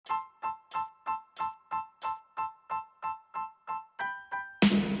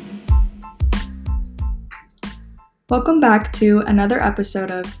Welcome back to another episode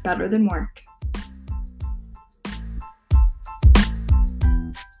of Better Than Work.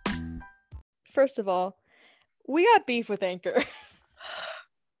 First of all, we got beef with Anchor.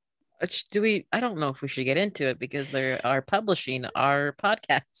 I don't know if we should get into it because they are publishing our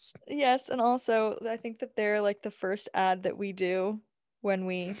podcast. Yes, and also I think that they're like the first ad that we do when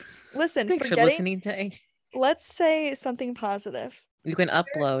we listen. Thanks for listening to. Let's say something positive. You can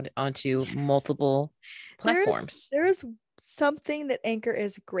upload onto multiple platforms. There's something that Anchor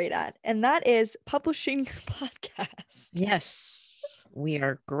is great at, and that is publishing your podcast. Yes, we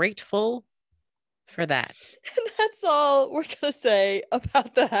are grateful for that. And that's all we're gonna say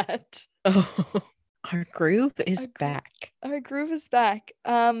about that. Oh, our groove is back. Our groove is back.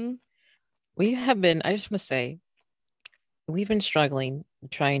 We have been, I just want to say, we've been struggling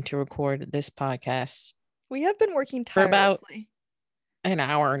trying to record this podcast. We have been working for about tirelessly. An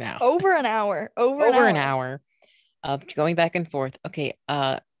hour now. Over an hour of going back and forth. Okay,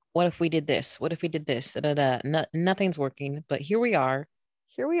 what if we did this? What if we did this? Nothing's working, but here we are.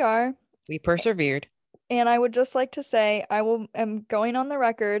 We persevered. And I would just like to say am going on the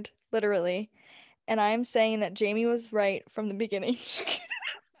record, literally, and I'm saying that Jamie was right from the beginning.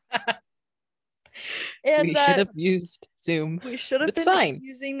 And we should have used Zoom. We should have been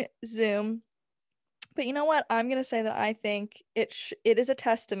using Zoom. But you know what? I'm going to say that I think it is a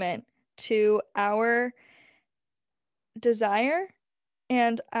testament to our desire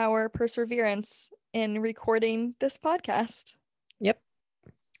and our perseverance in recording this podcast. Yep.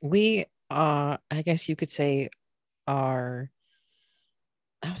 We I guess you could say I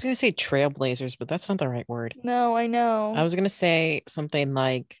was going to say trailblazers, but that's not the right word. No, I know. I was going to say something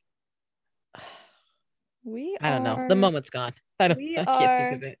like I don't know. The moment's gone. I can't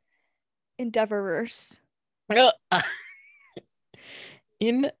think of it. Endeavorers.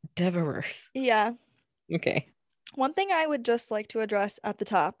 Endeavorer. Yeah. Okay. One thing I would just like to address at the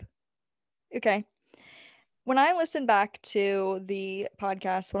top. Okay. When I listen back to the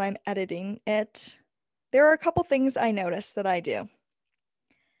podcast, when I'm editing it, there are a couple things I notice that I do.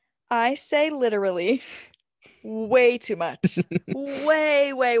 I say literally way too much.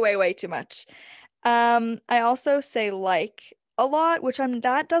 way too much. I also say like a lot, which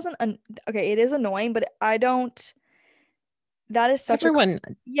it is annoying, but that is such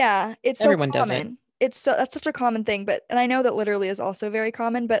it's so everyone common. Does it. That's such a common thing, and I know that literally is also very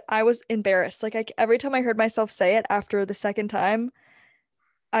common, but I was embarrassed. Like every time I heard myself say it after the second time,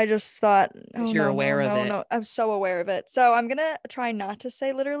 I just thought, you're aware of it. No, I'm so aware of it. So I'm gonna try not to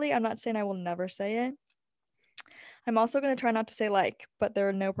say literally. I'm not saying I will never say it. I'm also gonna try not to say like, but there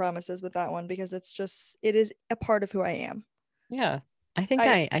are no promises with that one because it is a part of who I am. Yeah, I think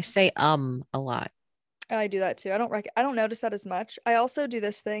I say a lot. I do that too. I don't notice that as much. I also do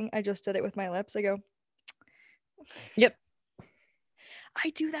this thing. I just did it with my lips. I go. Yep.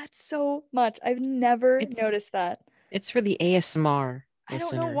 I do that so much. I've never noticed that. It's for the ASMR. I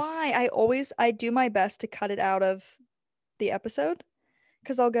don't know why. I do my best to cut it out of the episode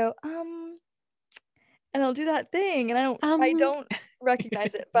because I'll go and I'll do that thing and I don't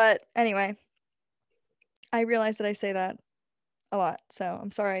recognize it. But anyway, I realize that I say that a lot. So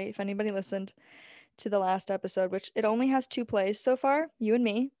I'm sorry if anybody listened to the last episode, which it only has 2 plays so far, you and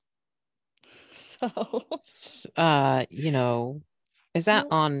me. So is that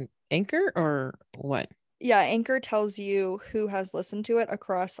on Anchor or what? Yeah, Anchor tells you who has listened to it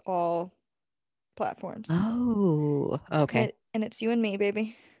across all platforms. Oh, okay. And it's you and me,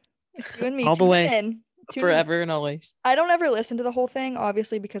 baby. It's you and me all the way forever and always. I don't ever listen to the whole thing,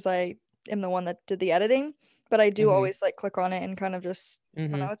 obviously, because I am the one that did the editing, but I do always like click on it and kind of just I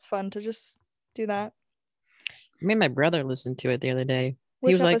don't know, it's fun to just do that. I made my brother listen to it the other day.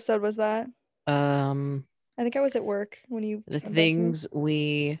 Which episode was that? I think I was at work when you the things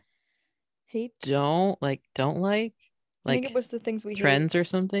we hate don't like. I think it was the things we trends hate. Or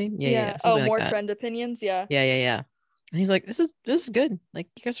something. Yeah. Something more like trend opinions. Yeah. Yeah. And he's like, this is good. Like,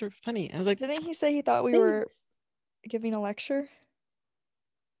 you guys are funny. I was like, didn't he say he thought we were giving a lecture?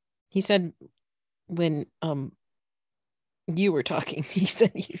 He said when you were talking, he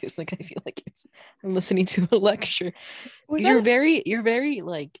was like, I feel like I'm listening to a lecture. You're very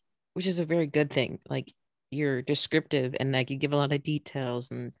like, which is a very good thing. Like, you're descriptive and like you give a lot of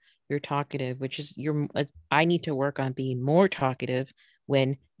details and you're talkative, which is I need to work on being more talkative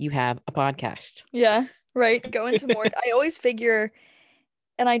when you have a podcast. Yeah, right. Go into more. I always figure,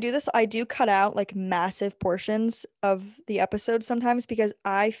 and I do cut out like massive portions of the episode sometimes because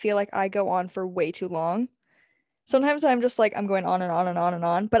I feel like I go on for way too long. Sometimes I'm just like, I'm going on and on and on and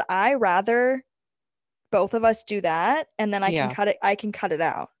on, but I rather both of us do that and then I can cut it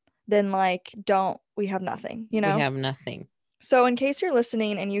out. then like we have nothing, We have nothing. So in case you're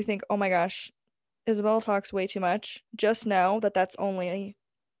listening and you think, oh my gosh, Isabella talks way too much, just know that that's only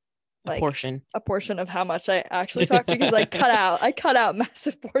like a portion of how much I actually talk, because I cut out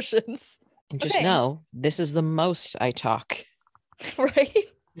massive portions. And just know this is the most I talk. Right?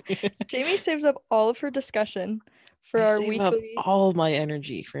 Jamie saves up all of her discussion for our weekly. Up all my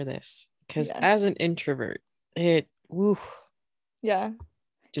energy for this, because as an introvert, Yeah.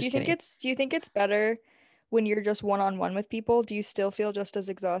 Do you think it's better when you're just one-on-one with people? Do you still feel just as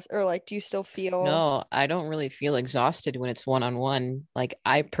exhausted, or like do you still feel? No, I don't really feel exhausted when it's one-on-one. Like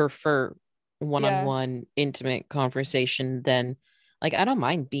I prefer one-on-one intimate conversation than, like, I don't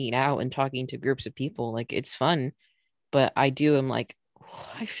mind being out and talking to groups of people. Like it's fun, but I am like,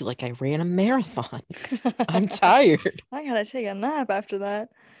 I feel like I ran a marathon. I'm tired. I gotta take a nap after that.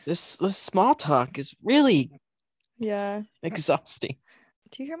 This small talk is really exhausting.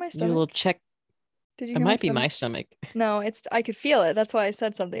 Do you hear my stomach? A little check. Did you hear it might be my stomach. No, I could feel it. That's why I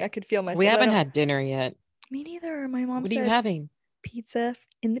said something. I could feel my stomach. We haven't had dinner yet. Me neither. My mom said, what are you having? Pizza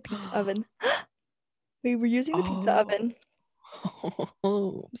in the pizza oven. We were using the pizza oven.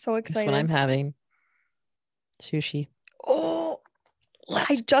 I'm so excited. That's what I'm having. Sushi. Oh,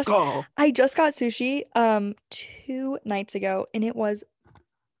 I just got sushi 2 nights ago, and it was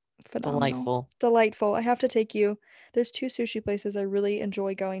phenomenal. Delightful. I have to take you. There's 2 sushi places I really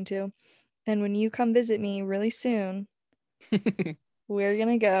enjoy going to. And when you come visit me really soon, we're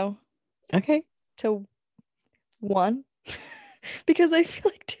gonna go. Okay. To one. Because I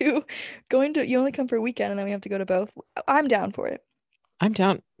feel like 2, you only come for a weekend and then we have to go to both. I'm down for it. I'm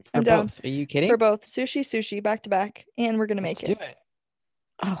down for both. Are you kidding? For both. Sushi back to back. And we're gonna make Let's do it.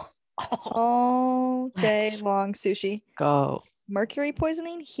 All day long sushi. Go. Mercury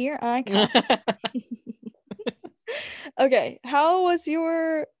poisoning? Here I come. Okay. How was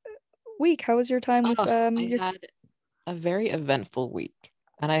your week? How was your time with I had a very eventful week.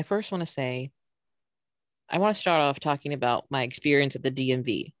 And I first want to say, I want to start off talking about my experience at the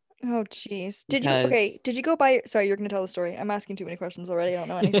DMV. Oh geez. Did you go by, sorry, you're gonna tell the story. I'm asking too many questions already. I don't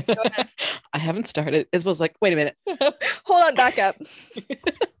know anything. Go ahead. I haven't started. It was like, wait a minute. Hold on, back up.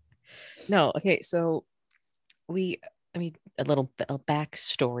 No, okay, so a little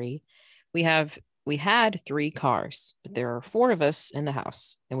backstory. We had 3 cars, but there are 4 of us in the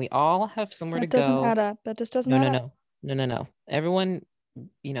house, and we all have somewhere to go. That doesn't add up. That just doesn't add up. No. Everyone,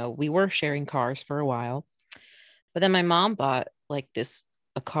 we were sharing cars for a while, but then my mom bought like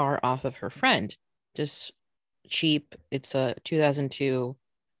a car off of her friend, just cheap. It's a 2002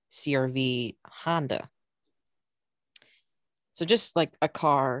 CRV Honda. So just like a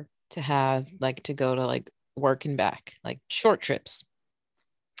car to have, like, to go to like work and back, like short trips.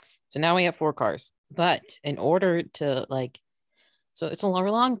 So now we have 4 cars, but in order to so it's a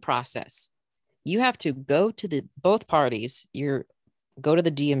long process. You have to go to both parties. Go to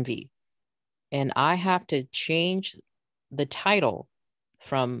the DMV, and I have to change the title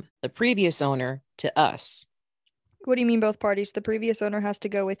from the previous owner to us. What do you mean both parties? The previous owner has to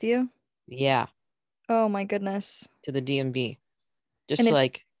go with you? Yeah. Oh my goodness. To the DMV.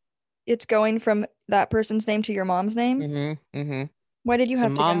 It's going from that person's name to your mom's name? Mm-hmm. Why did you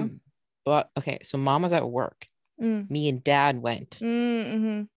have to go? So mom was at work. Me and dad went.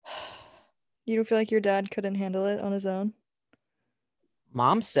 Mm-hmm. You don't feel like your dad couldn't handle it on his own?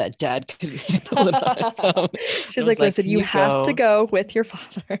 Mom said dad could handle it on his own. She's like, listen, you have to go with your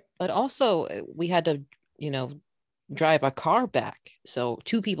father. But also we had to, drive a car back. So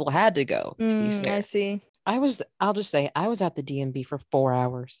 2 people had to go, to be fair. I see. I'll just say I was at the DMV for 4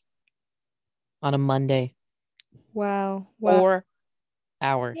 hours on a Monday. Wow. 4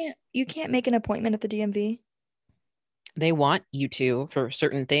 hours. You can't make an appointment at the DMV. They want you to for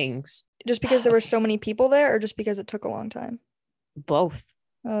certain things. Just because there were so many people there, or just because it took a long time? Both.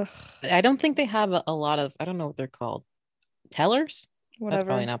 Ugh. I don't think they have a lot of, I don't know what they're called. Tellers?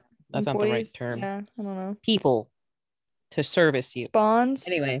 Whatever. That's not the right term. Yeah, I don't know. People to service you. Spawns?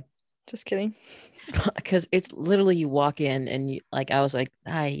 Anyway. Just kidding. Because it's literally, you walk in and I was like,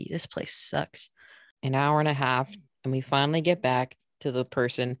 this place sucks. An hour and a half, and we finally get back to the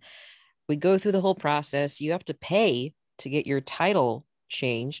person. We go through the whole process. You have to pay to get your title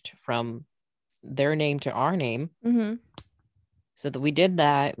changed from their name to our name. Mm-hmm. So that we did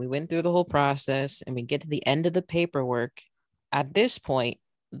that. We went through the whole process, and we get to the end of the paperwork. At this point,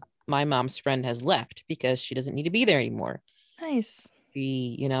 my mom's friend has left because she doesn't need to be there anymore. Nice.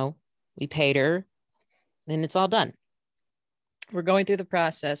 We paid her, and it's all done. We're going through the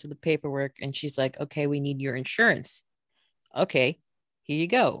process of the paperwork, and she's like, okay, we need your insurance. Okay, here you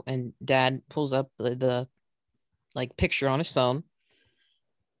go. And dad pulls up the picture on his phone.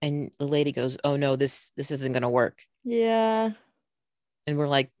 And the lady goes, oh no, this isn't gonna work. Yeah. And we're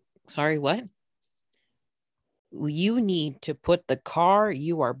like, sorry, what? You need to put the car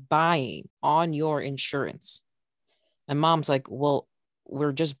you are buying on your insurance. And mom's like, well,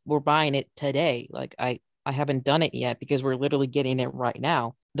 we're buying it today. Like I haven't done it yet because we're literally getting it right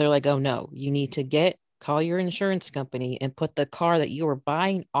now. They're like, oh no, you need to call your insurance company and put the car that you were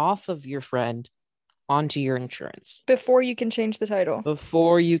buying off of your friend onto your insurance Before you can change the title.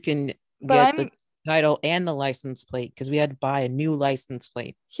 before you can But get the title and the license plate, because we had to buy a new license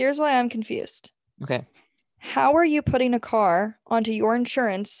plate. Here's why I'm confused. Okay. How are you putting a car onto your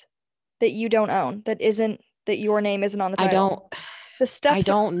insurance that you don't own, that your name isn't on the title? I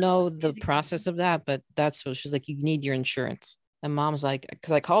don't know the process of that, but that's what she's like, you need your insurance. And mom's like,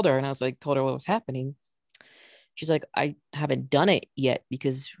 because I called her and I was like, told her what was happening. She's like, I haven't done it yet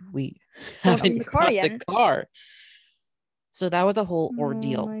because we haven't got the car. So that was a whole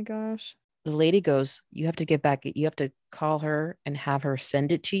ordeal. Oh my gosh. The lady goes, you have to call her and have her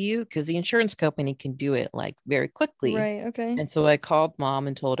send it to you, because the insurance company can do it like very quickly. Right. Okay. And so I called mom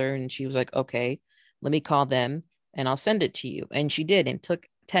and told her, and she was like, okay, let me call them and I'll send it to you. And she did, and it took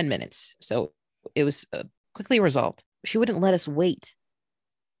 10 minutes. So it was quickly resolved. She wouldn't let us wait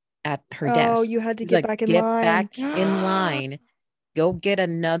at her desk. Oh, you had to get back in line. Get back in line. Go get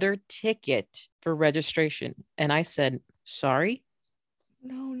another ticket for registration. And I said, sorry?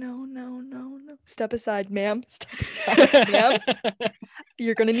 No. Step aside, ma'am. Step aside, ma'am.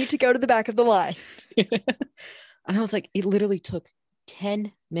 You're going to need to go to the back of the line. And I was like, it literally took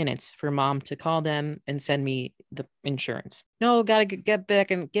 10 minutes for mom to call them and send me the insurance. No, gotta get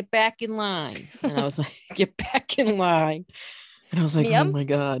back in line. And I was like, get back in line. And I was like, ma'am, oh my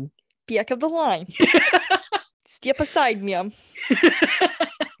God. Back of the line. Step aside, ma'am.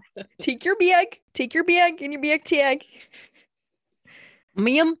 Take your bag and your bag tag.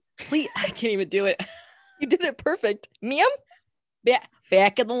 Ma'am, please. I can't even do it. You did it perfect. Ma'am,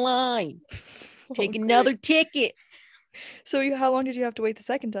 back of the line. Take another ticket. So how long did you have to wait the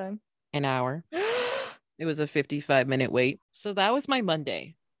second time? An hour. It was a 55-minute wait. So that was my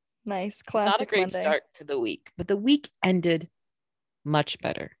Monday. Nice. Classic Not a great Monday. Start to the week, but the week ended much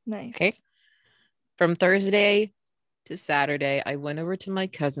better. Nice. Okay. From Thursday to Saturday, I went over to my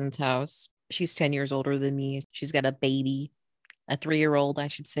cousin's house. She's 10 years older than me. She's got a baby, a 3-year-old, I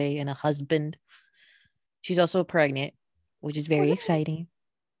should say, and a husband. She's also pregnant, which is very exciting.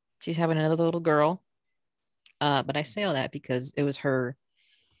 She's having another little girl. But I say all that because it was her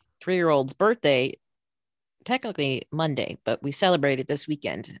 3-year-old's birthday, technically Monday, but we celebrated this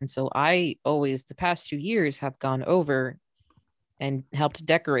weekend. And so I always, the past 2 years, have gone over and helped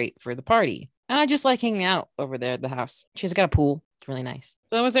decorate for the party. And I just like hanging out over there at the house. She's got a pool. It's really nice.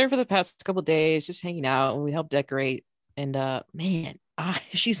 So I was there for the past couple of days, just hanging out, and we helped decorate. And man,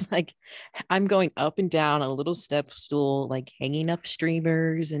 she's like, I'm going up and down a little step stool, like hanging up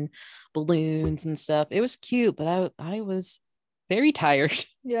streamers and balloons and stuff. It was cute, but I was very tired.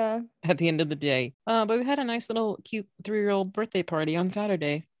 Yeah. At the end of the day. But we had a nice little cute 3-year-old birthday party on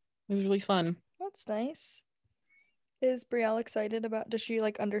Saturday. It was really fun. That's nice. Is Brielle excited does she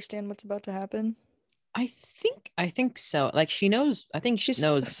like understand what's about to happen? I think so. Like she knows, I think she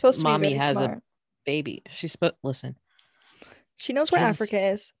knows supposed to mommy be has smart. a baby. Listen. She knows where Africa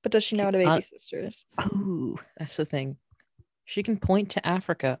is, but does she know what a baby sister is? Oh, that's the thing. She can point to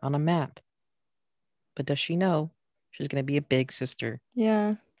Africa on a map. But does she know she's going to be a big sister?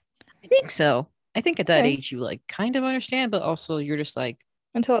 Yeah. I think so. I think at that age, you like kind of understand, but also you're just like.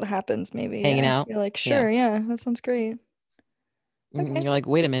 Until it happens, maybe. Hanging out. You're like, sure, yeah, that sounds great. And you're like,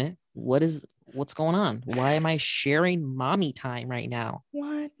 wait a minute. What's going on? Why am I sharing mommy time right now?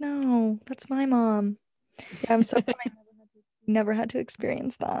 What? No, that's my mom. Yeah, I'm so glad I never had to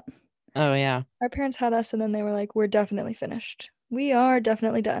experience that. Oh, yeah. Our parents had us, and then they were like, we're definitely finished. We are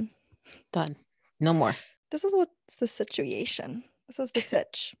definitely done. Done. No more. This is what's the situation. This is the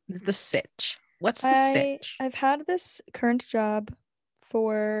sitch. The sitch. What's the sitch? I've had this current job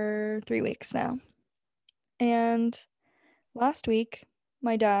for 3 weeks now. And last week,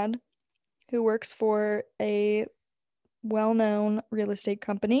 my dad, who works for a well-known real estate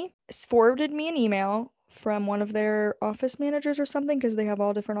company, forwarded me an email from one of their office managers or something, because they have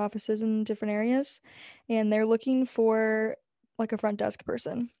all different offices in different areas, and they're looking for like a front desk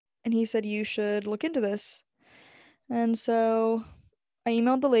person. And he said, you should look into this. And so I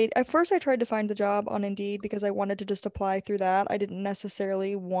emailed the lady. At first, I tried to find the job on Indeed because I wanted to just apply through that. I didn't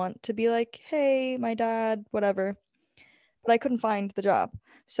necessarily want to be like, hey, my dad, whatever. But I couldn't find the job.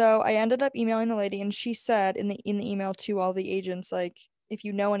 So I ended up emailing the lady, and she said in the email to all the agents, like, if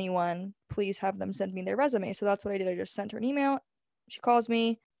you know anyone, please have them send me their resume. So that's what I did. I just sent her an email. She calls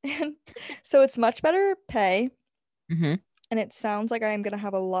me. And so it's much better pay. Mm-hmm. And it sounds like I am going to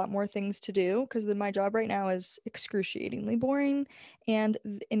have a lot more things to do because my job right now is excruciatingly boring and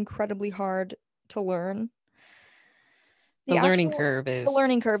incredibly hard to learn. The learning curve is the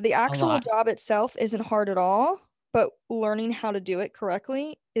learning curve. The a actual lot. job itself isn't hard at all, but learning how to do it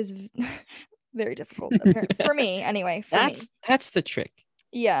correctly is very difficult for me anyway. That's the trick.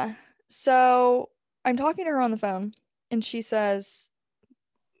 Yeah. So I'm talking to her on the phone and she's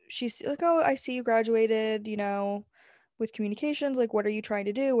like, oh, I see you graduated, with communications. Like, what are you trying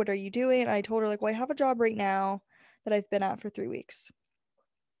to do? What are you doing? And I told her, like, well, I have a job right now that I've been at for 3 weeks.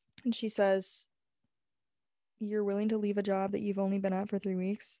 And she says, you're willing to leave a job that you've only been at for 3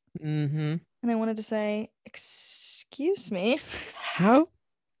 weeks? Mm-hmm. And I wanted to say, excuse me. How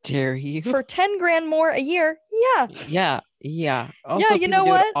dare you? For 10 grand more a year? Yeah. Yeah. Also, you know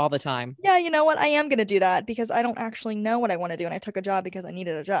do what? it all the time. Yeah, you know what? I am going to do that because I don't actually know what I want to do. And I took a job because I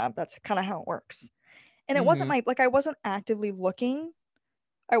needed a job. That's kind of how it works. And it wasn't I wasn't actively looking.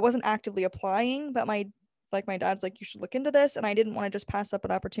 I wasn't actively applying, but my dad's like, you should look into this. And I didn't want to just pass up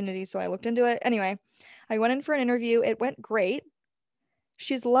an opportunity. So I looked into it. Anyway, I went in for an interview. It went great.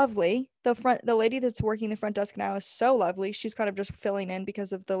 She's lovely. The lady that's working the front desk now is so lovely. She's kind of just filling in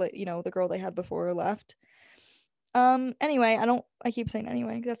because of the girl they had before left. Anyway, I keep saying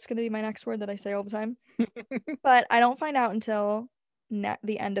anyway. That's going to be my next word that I say all the time. But I don't find out until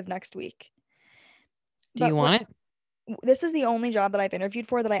the end of next week. Do you want it? This is the only job that I've interviewed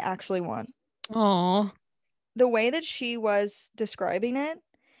for that I actually want. Aww. The way that she was describing it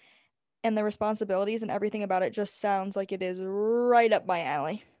and the responsibilities and everything about it just sounds like it is right up my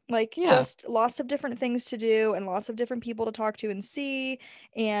alley. Like, just lots of different things to do and lots of different people to talk to and see.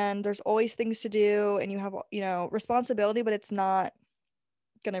 And there's always things to do. And you have, responsibility, but it's not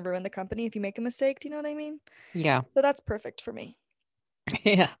going to ruin the company if you make a mistake. Do you know what I mean? Yeah. So that's perfect for me.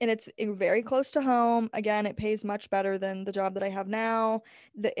 Yeah. And it's very close to home. Again, it pays much better than the job that I have now.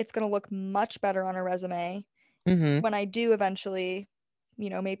 It's going to look much better on a resume when I do eventually,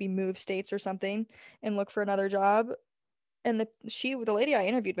 maybe move states or something and look for another job. And the lady I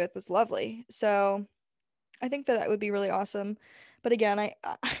interviewed with was lovely. So I think that would be really awesome. But again,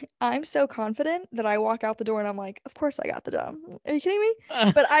 I'm so confident that I walk out the door and I'm like, of course I got the job. Are you kidding me?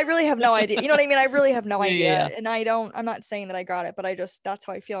 But I really have no idea. You know what I mean? I really have no idea. And I'm not saying that I got it, but that's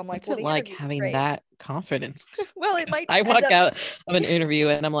how I feel. I'm like, what's it like having that confidence? Well, it might. I walk out of an interview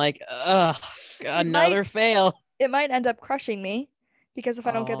and I'm like, ugh, another fail. It might end up crushing me because if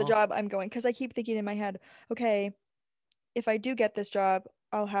I don't get the job, I'm going. Because I keep thinking in my head, okay, if I do get this job,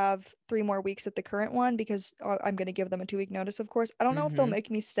 I'll have 3 more weeks at the current one because I'm going to give them a 2-week notice, of course. I don't know if they'll make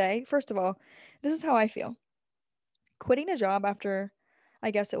me stay. First of all, this is how I feel. Quitting a job after,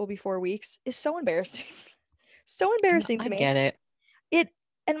 I guess it will be 4 weeks, is so embarrassing. So embarrassing to me. I get it.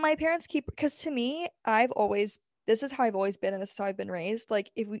 And my parents because to me, this is how I've always been and this is how I've been raised.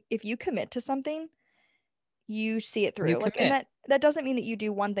 Like, if you commit to something, you see it through. And that doesn't mean that you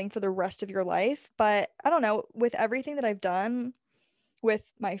do one thing for the rest of your life. But I don't know, with everything that I've done, with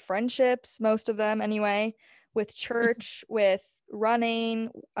my friendships, most of them anyway, with church, with running,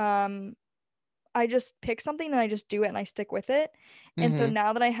 I just pick something and I just do it and I stick with it. And so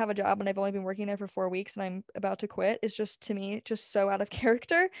now that I have a job and I've only been working there for 4 weeks and I'm about to quit, it's just, to me, just so out of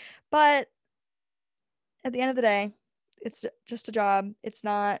character. But at the end of the day, it's just a job. It's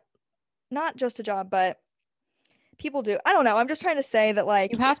not just a job, but people do. I don't know. I'm just trying to say that,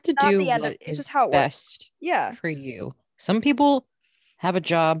 like, you have to do it's just how it best works. For you. Some people have a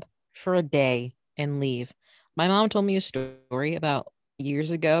job for a day and leave. My mom told me a story about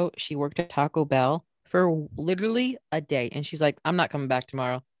years ago. She worked at Taco Bell for literally a day and she's like, I'm not coming back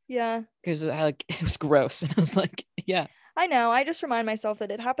tomorrow. Yeah. Because it was gross. And I was like, yeah. I know. I just remind myself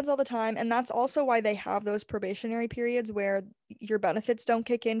that it happens all the time. And that's also why they have those probationary periods where your benefits don't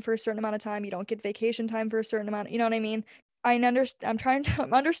kick in for a certain amount of time. You don't get vacation time for a certain amount. You know what I mean? I'm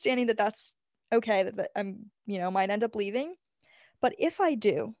understanding that that's okay, that I'm, might end up leaving. But if I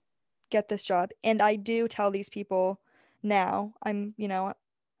do get this job and I do tell these people now I'm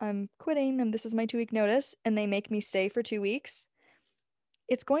quitting and this is my 2-week notice and they make me stay for 2 weeks,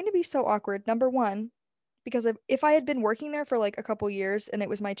 it's going to be so awkward. Number one, because if I had been working there for like a couple years and it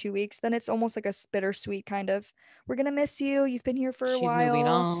was my 2 weeks, then it's almost like a bittersweet kind of, we're going to miss you. You've been here for a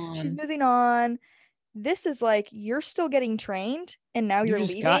while. She's moving on. This is like, you're still getting trained and now you're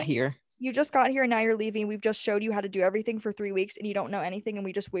leaving. You just got here and now you're leaving. We've just showed you how to do everything for 3 weeks and you don't know anything and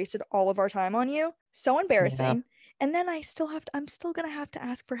we just wasted all of our time on you. So embarrassing. Yeah. And then I'm still going to have to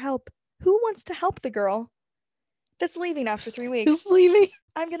ask for help. Who wants to help the girl that's leaving after 3 weeks? Who's leaving?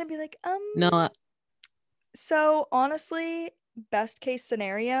 I'm going to be like, No. So honestly, best case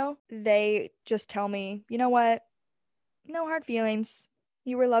scenario, they just tell me, you know what? No hard feelings.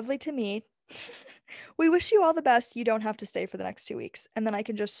 You were lovely to meet. We wish you all the best. You don't have to stay for the next 2 weeks. And then I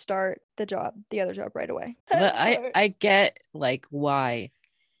can just start the other job right away. But I get like why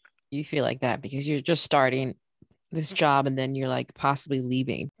you feel like that, because you're just starting this job and then you're like possibly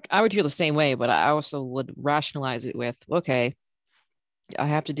leaving. I would feel the same way, but I also would rationalize it with, okay, I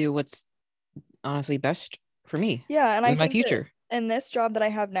have to do what's honestly best for me. Yeah, and I in my think future. in this job that I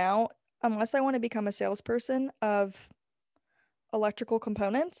have now, unless I want to become a salesperson of electrical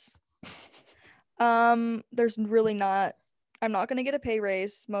components, there's really not. I'm not going to get a pay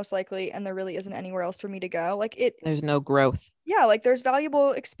raise most likely, and there really isn't anywhere else for me to go. Like there's no growth. Yeah, like there's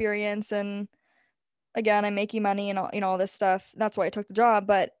valuable experience, and again, I'm making money and all this stuff. That's why I took the job,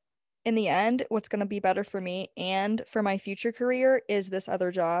 but in the end, what's going to be better for me and for my future career is this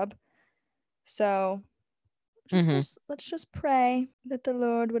other job. So let's just pray that the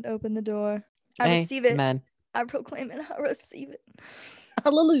Lord would open the door. I receive it. Amen. I proclaim it. I receive it.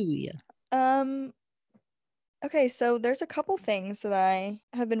 Hallelujah. Okay, so there's a couple things that I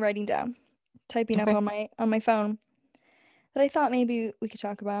have been writing down, typing up on my phone that I thought maybe we could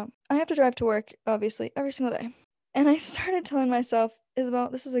talk about. I have to drive to work, obviously, every single day. And I started telling myself, Isabel,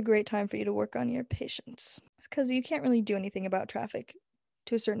 this is a great time for you to work on your patience. It's because you can't really do anything about traffic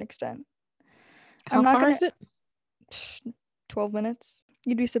to a certain extent. How far is it? 12 minutes.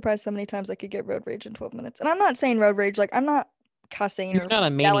 You'd be surprised how many times I could get road rage in 12 minutes. And I'm not saying road rage, like I'm not cussing or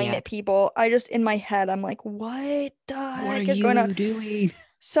yelling at people. I just, in my head, I'm like, what the heck is going on? What are you doing?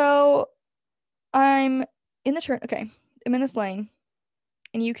 So I'm in the turn. Okay. I'm in this lane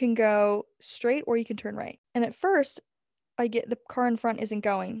and you can go straight or you can turn right. And at first I get the car in front isn't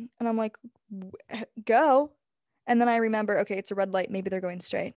going and I'm like, go. And then I remember, okay, it's a red light. Maybe they're going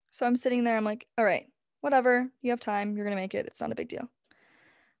straight. So I'm sitting there. I'm like, all right, whatever. You have time. You're going to make it. It's not a big deal.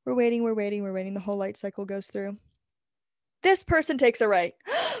 We're waiting. The whole light cycle goes through. This person takes a right.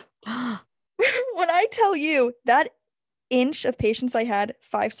 When I tell you that inch of patience I had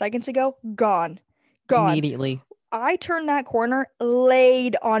 5 seconds ago, gone. Immediately. I turned that corner,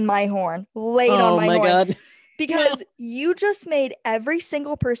 laid on my horn. Oh my God. Because you just made every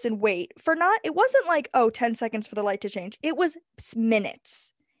single person wait for it wasn't like, 10 seconds for the light to change. It was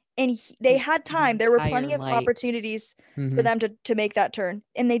minutes. And they had time. There were plenty of opportunities for them to make that turn.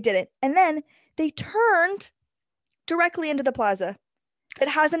 And they didn't. And then they turned directly into the plaza. It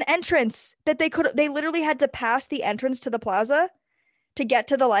has an entrance that they literally had to pass the entrance to the plaza to get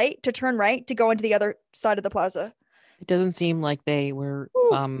to the light, to turn right, to go into the other side of the plaza. It doesn't seem like they were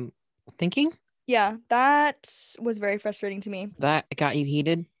thinking. Yeah, that was very frustrating to me. That got you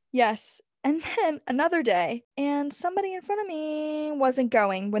heated? Yes. And then another day, and somebody in front of me wasn't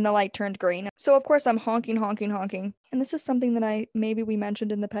going when the light turned green. So of course I'm honking. And this is something that maybe we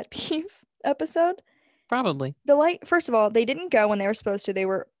mentioned in the pet peeve episode. Probably. The light, first of all, they didn't go when they were supposed to. They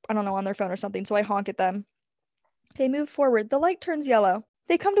were, I don't know, on their phone or something. So I honk at them. They move forward. The light turns yellow.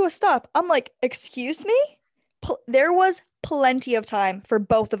 They come to a stop. I'm like, excuse me? There was plenty of time for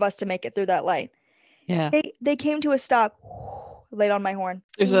both of us to make it through that light. Yeah. They came to a stop. Laid on my horn.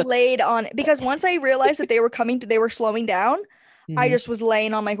 Laid on it. Because once I realized that they were slowing down, I just was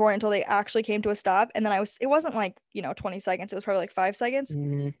laying on my horn until they actually came to a stop. And then it wasn't like, 20 seconds. It was probably like 5 seconds.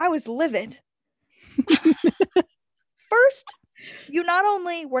 I was livid. First, you not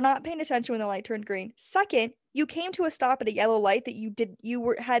only were not paying attention when the light turned green. Second, you came to a stop at a yellow light that you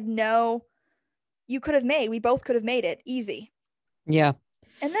could have made. We both could have made it easy. Yeah.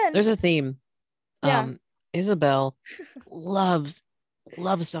 And then there's a theme. Yeah. Isabel loves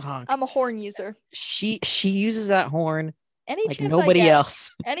to honk. I'm a horn user. She uses that horn any like chance nobody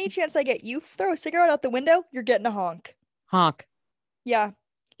else. Any chance I get, you throw a cigarette out the window, you're getting a honk. Honk. Yeah.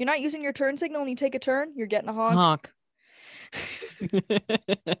 You're not using your turn signal and you take a turn, you're getting a honk.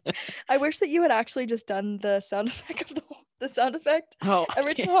 I wish that you had actually just done the sound effect of the sound effect. Oh.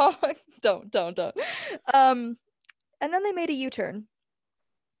 Every time. Don't. And then they made a U-turn.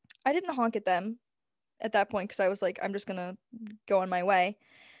 I didn't honk at them at that point because I was like, I'm just gonna go on my way.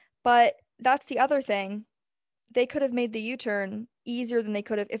 But that's the other thing. They could have made the U-turn easier than they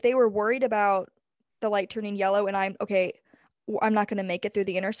could have if they were worried about the light turning yellow and I'm not gonna make it through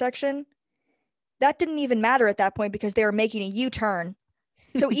the intersection. That didn't even matter at that point because they were making a U-turn.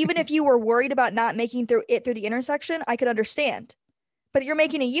 So even if you were worried about not making through the intersection, I could understand. But you're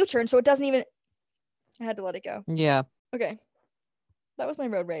making a U-turn, so it doesn't even. I had to let it go. Yeah. Okay. That was my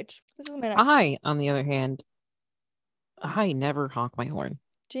road rage. This is my next. I, on the other hand, I never honk my horn.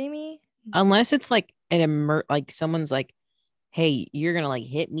 Jamie? Unless it's like like someone's like, hey, you're gonna like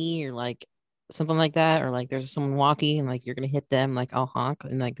hit me or like something like that, or like there's someone walking and like you're gonna hit them, like I'll honk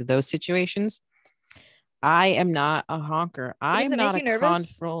in like those situations. I am not a honker. Does I'm it make not you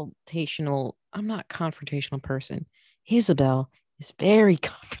nervous? I'm not a confrontational person. Isabel is very Yeah,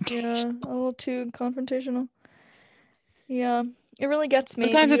 confrontational. a little too confrontational. Yeah, it really gets me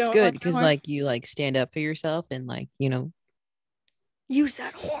when Sometimes you it's don't good honk your because horn. like you like stand up for yourself and like, Use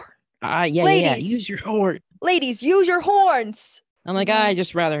that horn. yeah. Ladies, Use your horn. ladies, use your horns. I'm like, Yeah. I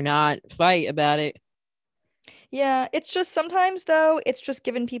just rather not fight about it. Yeah, it's just sometimes though, it's just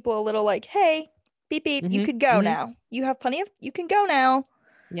giving people a little like, hey, beep beep, you could go Hmm. now. You have plenty of, you can go now.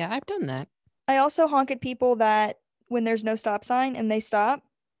 Yeah, I've done that. I also honk at people that when there's no stop sign and they stop,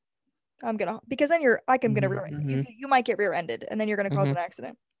 because then I'm gonna rear end you. Hmm. You might get rear-ended and then you're gonna cause Hmm. an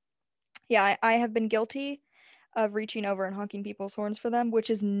accident. Yeah, I have been guilty of reaching over and honking people's horns for them, which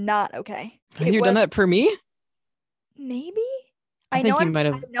is not okay. Have It you done that was for me? maybe I think you might I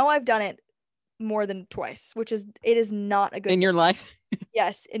have know I've done it more than twice, it is not a good in thing. your life.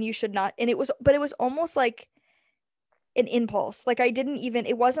 Yes, and you should not. And it was almost like an impulse. Like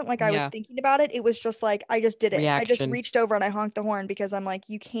it wasn't like I was Yeah, thinking about it. It was just like I just did it. I just reaction. reached over and I honked the horn because I'm like,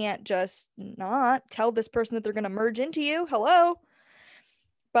 you can't just not tell this person that they're gonna merge into you. Hello.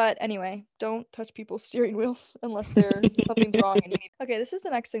 But anyway, don't touch people's steering wheels unless something's wrong and you need. Okay, this is the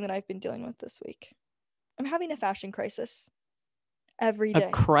next thing that I've been dealing with this week. I'm having a fashion crisis every A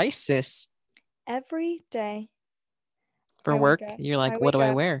day. crisis Every day for work. You're I like, what wake do I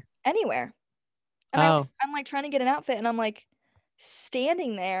up wear? anywhere. And Oh, I'm like trying to get an outfit and I'm like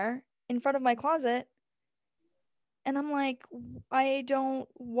standing there in front of my closet and I'm like,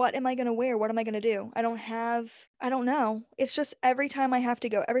 what am I going to wear? What am I going to do? I don't know. It's just every time I have to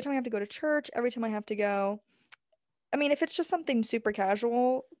go, every time I have to go to church, every time I have to go. I mean, if it's just something super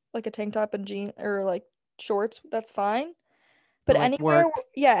casual, like a tank top and jean or like shorts, that's fine. but But like anywhere, work,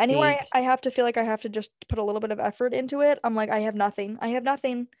 yeah, anywhere date. I have to feel like I have to just put a little bit of effort into it, I'm like, I have nothing. I have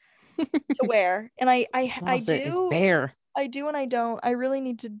nothing to wear. And Closet is bare. I do and I don't. I really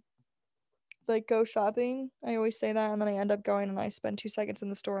need to like go shopping. I always say that and then I end up going and I spend 2 seconds in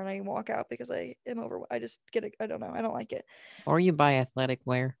the store and I walk out because I am over I just get it. I don't know. I don't like it. Or you buy athletic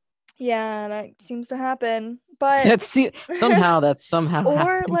wear. Yeah, that seems to happen. But That's somehow or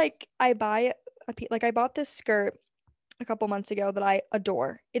happens. like I buy like I bought this skirt a couple months ago that I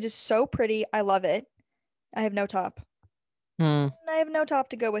adore. It is so pretty. I love it. I have no top. Hmm. I have no top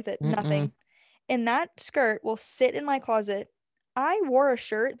to go with it. Mm-mm. Nothing. And that skirt will sit in my closet. I wore a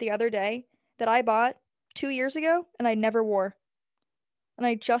shirt the other day that I bought 2 years ago and I never wore. And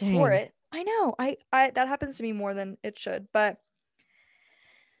I just wore Dang. it. I know. I that happens to me more than it should, but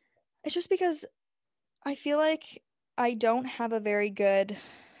it's just because I feel like I don't have a very good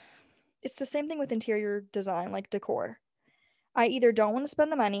it's the same thing with interior design, like decor. I either don't want to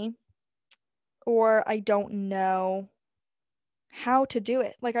spend the money or I don't know how to do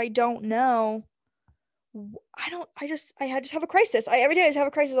it. Like I don't know I don't I just have a crisis. Every day I just have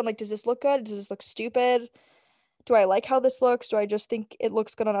a crisis. I'm like, does this look good? Does this look stupid? Do I like how this looks? Do I just think it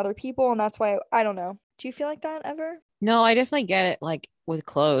looks good on other people and that's why I don't know. Do you feel like that ever? No, I definitely get it like with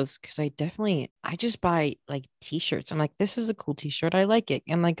clothes because I just buy like t-shirts. I'm like, this is a cool t-shirt. I like it.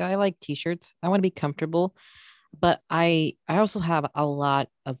 And like I like t-shirts. I want to be comfortable. But I also have a lot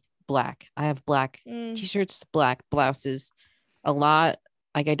of black. I have black Mm. t-shirts, black blouses, a lot.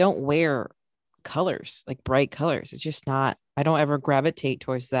 Like I don't wear colors, like bright colors. It's just not, I don't ever gravitate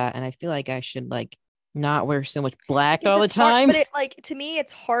towards that. And I feel like I should like not wear so much black Because all the it's hard, time. but it like to me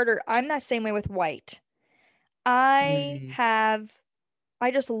it's harder. I'm that same way with white. I Mm, have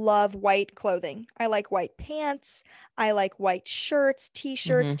I just love white clothing. I like white pants. I like white shirts,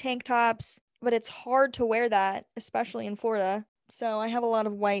 t-shirts, hmm. tank tops, but it's hard to wear that, especially in Florida. So I have a lot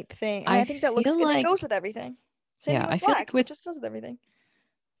of white thing, and I I think that looks feel and it goes like, with everything. Same yeah, thing I with feel like black. It with just goes with everything.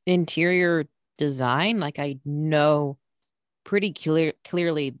 interior design, like I know pretty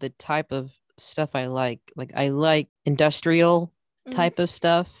clearly the type of stuff I like. Like I like industrial Hmm. type of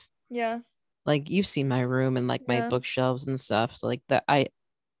stuff. Yeah. Like you've seen my room and like my Yeah. bookshelves and stuff. So like that I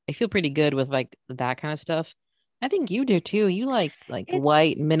feel pretty good with like that kind of stuff. I think you do too. You like It's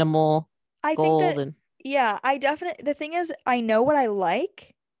white, minimal, I think gold, that and yeah, I definitely the thing is I know what I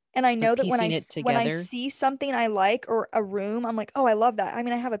like and I know like that piecing it when I together. see something I like or a room, I'm like, "Oh, I love that." I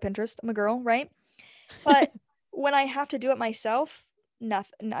mean, I have a Pinterest. I'm a girl, right? But when I have to do it myself,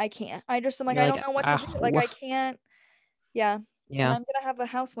 nothing, I can't. I'm like, You're I like, don't know what to ah, do. Like, I can't, yeah. And yeah, I'm gonna have a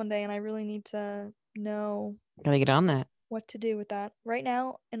house one day, and I really need to know gotta get on that. what to do with that. Right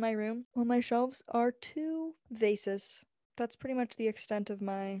now, in my room, on my shelves are two vases. That's pretty much the extent of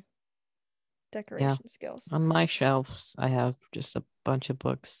my Yeah. decoration skills. On my shelves, I have just a bunch of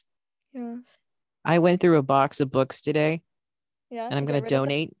books. Yeah. I went through a box of books today, Yeah, and to get rid of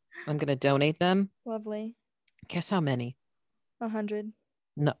them. I'm gonna donate them. Lovely. Guess how many? 100.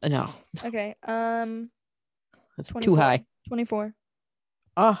 No, no, Okay. that's too 24. high. 24.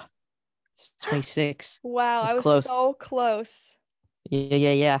 Oh, it's 26. Wow, That's I was close. so close.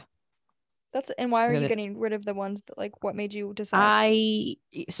 Yeah. And why are I'm you gonna. getting rid of the ones that, like, what made you decide?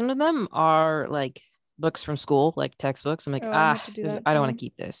 Some of them are like books from school, like textbooks. I'm like, Oh, I have to do that I don't want too. to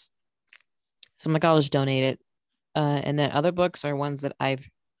keep this. So I'm like, I'll just donate it. And then other books are ones that I've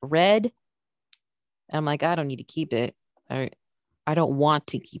read. And I'm like, I don't need to keep it. I don't want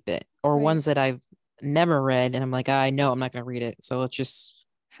to keep it. Or Right. ones that I've never read, and I'm like, I know I'm not gonna read it. So let's just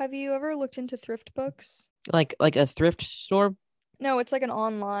Have you ever looked into thrift books? like a thrift store. No, it's like an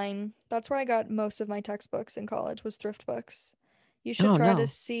online. That's where I got most of my textbooks in college was thrift books. You should Oh try to no.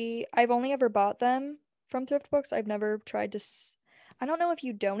 see. I've only ever bought them from thrift books. I've never tried to I don't know if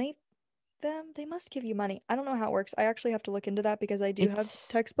you donate them. They must give you money. I don't know how it works. I actually have to look into that because I do have It's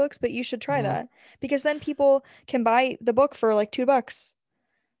textbooks, but you should try yeah. that because then people can buy the book for like $2.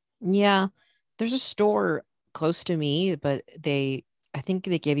 Yeah. There's a store close to me, but I think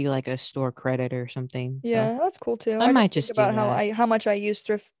they give you like a store credit or something. So Yeah, that's cool too. I I might just think just do about that. how much I use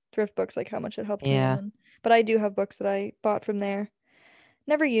thrift books, like how much it helped me, and Yeah. then but I do have books that I bought from there.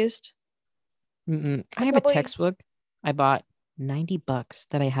 Never used. I I have a probably textbook I bought $90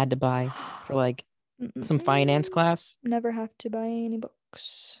 that I had to buy for like some finance Mm-mm-mm. class. Never have to buy any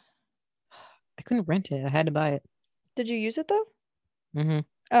books. I couldn't rent it. I had to buy it. Did you use it though? hmm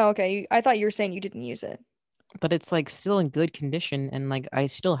Oh, okay. I thought you were saying you didn't use it. But it's like still in good condition, and like I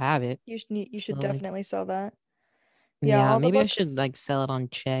still have it. You So should like, definitely sell that. Yeah, yeah, all the maybe I should books. like sell it on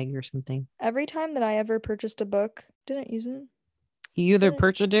Chegg or something. Every time that I ever purchased a book, didn't use it. You either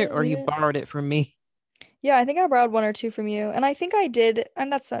purchased it Didn't or read you it. borrowed it from me. Yeah, I think I borrowed one or two from you, and I think I did,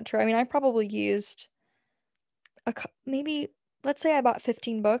 and that's not true. I mean, I probably used maybe let's say I bought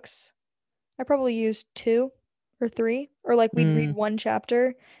 15 books. I probably used two or three, or like we'd read Mm, one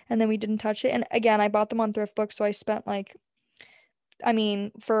chapter and then we didn't touch it. And again, I bought them on thrift books, so I spent like, I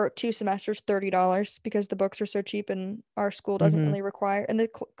mean, for 2 semesters, $30 because the books are so cheap and our school doesn't hmm really require, and the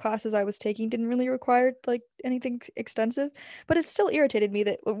classes I was taking didn't really require like anything extensive. But it still irritated me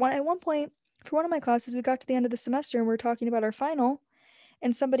that at one point for one of my classes, we got to the end of the semester and we're talking about our final,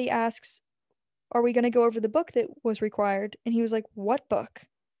 and somebody asks, "Are we going to go over the book that was required?" And he was like, "What book?"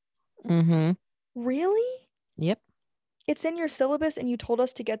 hmm Really? Yep. It's in your syllabus and you told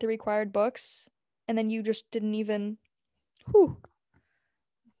us to get the required books and then you just didn't even whew.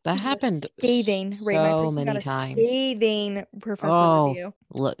 That He got a happened scathing rate. so He got many a times. scathing professor Oh, review.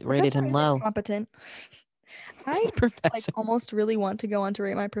 rated Professor him is low. incompetent. I This like professor. almost really want to go on to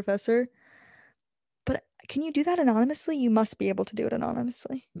rate my professor, but can you do that anonymously? You must be able to do it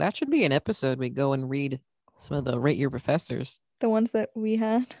anonymously. That should be an episode. We go and read some of the rate your professors. The ones that we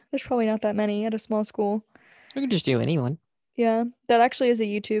had, there's probably not that many at a small school. We could just do anyone. Yeah, that actually is a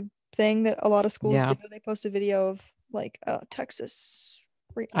YouTube thing that a lot of schools do. Yeah. They post a video of like Texas.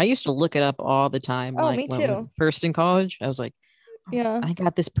 I used to look it up all the time. Oh, Like me when too. first in college, I was like, oh, Yeah. I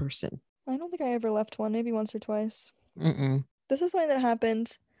got this person. I don't think I ever left one, maybe once or twice. Mm-mm. This is something that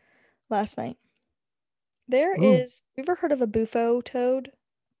happened last night. There Ooh, is, you ever heard of a bufo toad?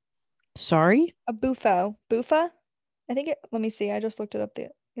 sorry. A bufo. Bufa? I think let me see. I just looked it up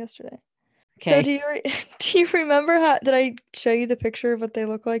yesterday. So Okay. do you remember how did I show you the picture of what they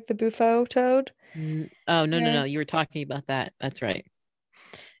look like, the bufo toad? Oh no. Yeah. You were talking about that. That's right.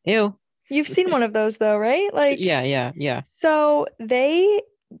 Ew. You've seen one of those though, right? Like, Yeah. so they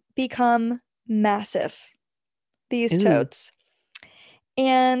become massive, these Ooh. toads.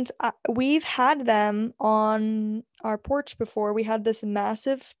 And we've had them on our porch before. We had this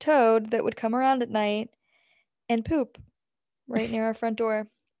massive toad that would come around at night and poop right near our front door.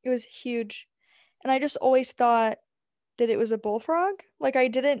 It was huge. And I just always thought that it was a bullfrog. Like, I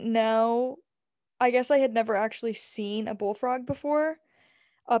didn't know. I guess I had never actually seen a bullfrog before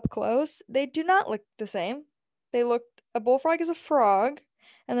up close. They do not look the same. A bullfrog is a frog,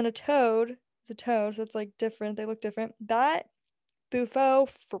 and then a toad is a toad, so it's like different. They look different. That bufo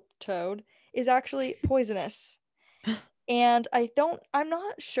toad is actually poisonous. And I'm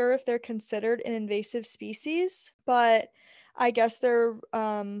not sure if they're considered an invasive species, but I guess they're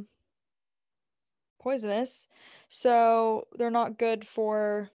poisonous. So they're not good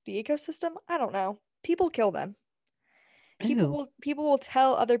for the ecosystem. I don't know. People kill them. Ew. People will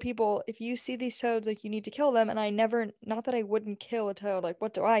tell other people if you see these toads like you need to kill them, and I never, not that I wouldn't kill a toad, like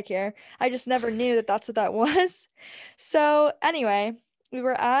what do I care? I just never knew that that's what that was. So anyway, we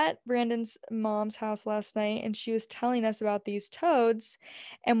were at Brandon's mom's house last night, and she was telling us about these toads.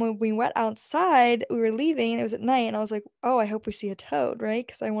 And when we went outside, we were leaving, it was at night, and I was like, oh, I hope we see a toad, right?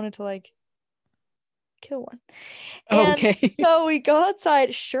 Because I wanted to like kill one. And Okay. so we go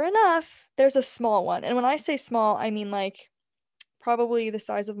outside. Sure enough, there's a small one. And when I say small, I mean like probably the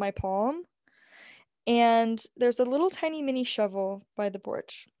size of my palm. And there's a little tiny mini shovel by the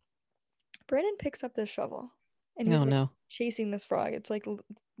porch. Brandon picks up this shovel and he's Oh like no. chasing this frog. It's like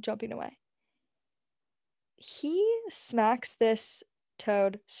jumping away. He smacks this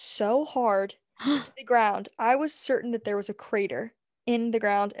toad so hard into the ground. I was certain that there was a crater in the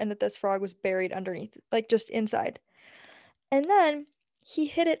ground and that this frog was buried underneath, like just inside. And then he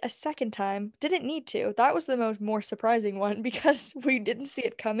hit it a second time. Didn't need to. That was the more surprising one because we didn't see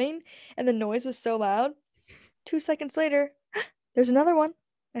it coming and the noise was so loud. 2 seconds later, there's another one.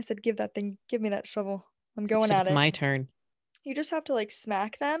 I said, give me that shovel. I'm going So at it's it. my turn. You just have to like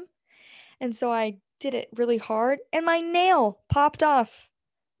smack them. And so I did it really hard and my nail popped off.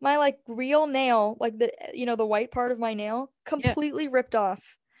 My like real nail, like the white part of my nail completely ripped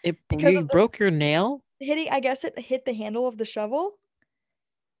off because You of broke your nail? hitting, I guess it hit the handle of the shovel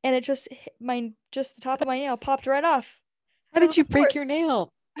and it just hit just the top of my nail popped right off. How did you break your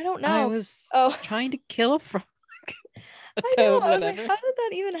nail? I don't I know. was Oh, trying to kill a frog. A I know. toad, I was like, whatever. how did that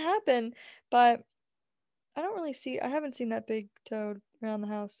even happen? But I haven't seen that big toad around the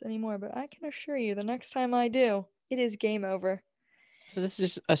house anymore, but I can assure you the next time I do, it is game over. So this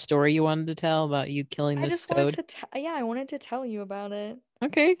is just a story you wanted to tell about you killing I this just wanted toad? yeah, I wanted to tell you about it.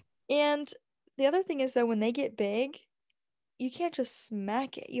 Okay. And the other thing is though, when they get big, you can't just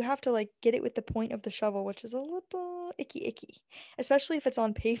smack it. You have to like get it with the point of the shovel, which is a little icky, especially if it's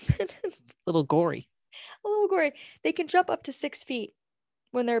on pavement. A little gory. A little gory. They can jump up to 6 feet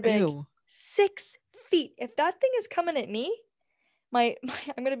when they're big. Ew. 6 feet. If that thing is coming at me,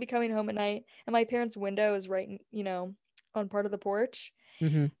 I'm gonna be coming home at night, and my parents' window is right, on part of the porch.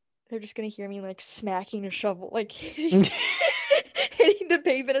 Mm-hmm. They're just gonna hear me like smacking a shovel, like hitting the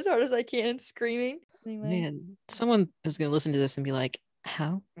pavement as hard as I can and screaming. Anyway. Man, someone is going to listen to this and be like,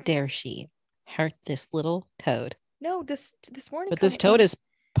 how dare she hurt this little toad? No, this morning. But this toad is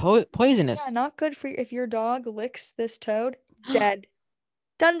poisonous. Yeah, not good for you. If your dog licks this toad, dead.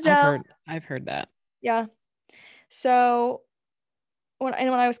 Dunzo. I've heard that. Yeah. So when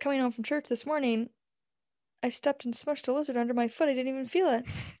I was coming home from church this morning, I stepped and smushed a lizard under my foot. I didn't even feel it.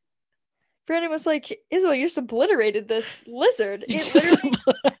 Brandon was like, Isabel, you just obliterated this lizard. It literally,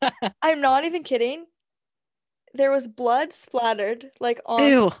 I'm not even kidding. There was blood splattered, like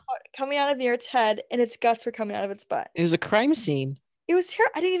coming out of near its head, and its guts were coming out of its butt. It was a crime scene. It was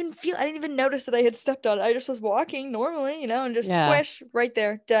terrible. I didn't even notice that I had stepped on it. I just was walking normally, and just squish right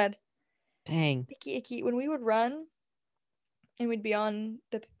there, dead. Dang. Icky. When we would run and we'd be on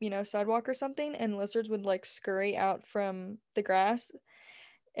the, sidewalk or something, and lizards would like scurry out from the grass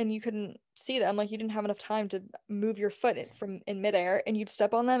and you couldn't see them, like you didn't have enough time to move your foot in midair and you'd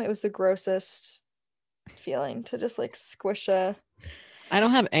step on them. It was the grossest feeling to just like squish a. I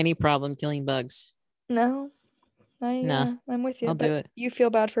don't have any problem killing bugs. No. I'm with you. I'll do it. You feel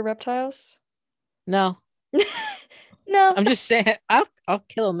bad for reptiles? No. No. I'm just saying I'll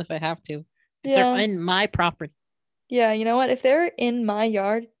kill them if I have to. If they're in my property. Yeah, you know what? If they're in my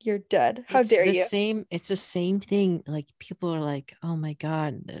yard, you're dead. How dare you? It's the same thing. Like people are like, "Oh my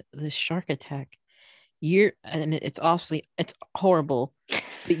god, the shark attack." And it's horrible.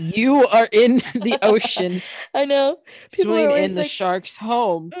 But you are in the ocean. I know. Swimming in the shark's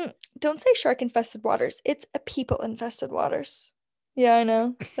home. Don't say shark infested waters. It's a people infested waters. Yeah, I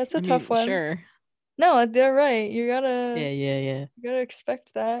know. That's a tough one. Sure. No, they're right. You gotta. Yeah. You gotta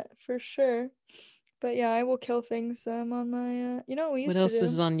expect that for sure. But yeah, I will kill things on my we used to do. What else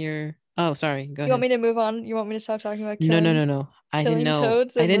is on your? Oh, sorry. Go ahead. You want me to move on? You want me to stop talking about killing? No. I didn't know.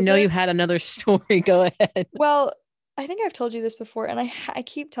 Toads I didn't know you had another story. Go ahead. Well, I think I've told you this before, and I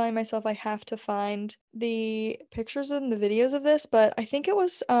keep telling myself I have to find the pictures and the videos of this, but I think it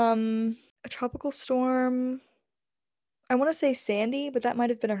was a tropical storm. I want to say Sandy, but that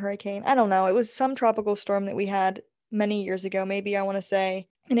might have been a hurricane. I don't know. It was some tropical storm that we had many years ago, maybe, I want to say,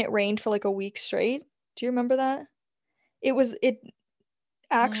 and it rained for like a week straight. Do you remember that? It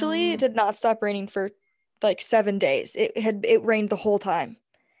actually did not stop raining for like 7 days. It rained the whole time.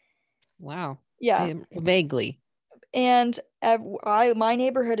 Wow. Yeah. Vaguely. And my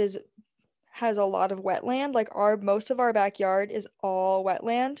neighborhood has a lot of wetland. Like most of our backyard is all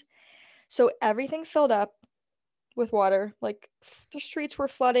wetland. So everything filled up with water. Like the streets were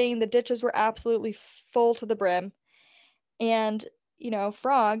flooding, the ditches were absolutely full to the brim. And,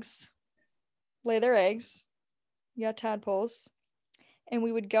 frogs lay their eggs. You got tadpoles. and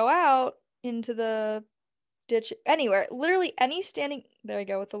we would go out into the ditch, anywhere, literally any standing, there I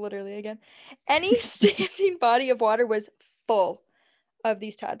go with the literally again, any standing body of water was full of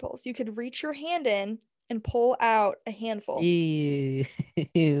these tadpoles. You could reach your hand in and pull out a handful. Ew.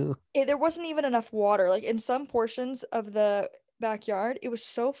 There wasn't even enough water. Like in some portions of the backyard, it was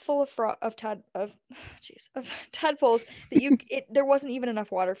so full of tadpoles that there wasn't even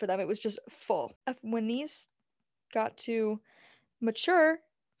enough water for them. It was just full. When these got to mature,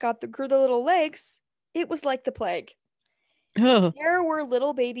 grew the little legs, it was like the plague. Oh. There were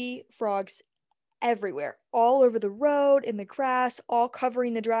little baby frogs everywhere, all over the road, in the grass, all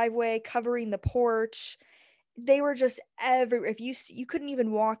covering the driveway, covering the porch. They were just everywhere. If you couldn't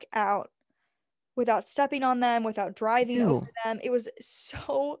even walk out without stepping on them, without driving Ew. over them. It was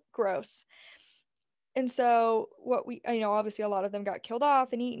so gross. And so obviously a lot of them got killed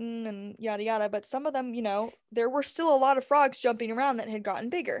off and eaten and yada yada, but some of them, there were still a lot of frogs jumping around that had gotten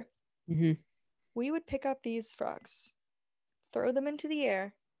bigger. Mm-hmm. We would pick up these frogs, throw them into the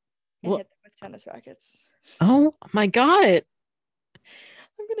air, and hit them with tennis rackets. Oh my God.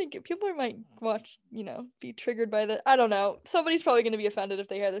 People might watch, be triggered by the, I don't know. Somebody's probably going to be offended if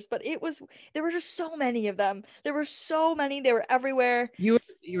they hear this, but there were just so many of them. There were so many. They were everywhere. You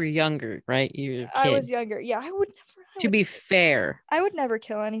were younger, right? You were a kid. I was younger. Yeah, I would never. To be fair, I would never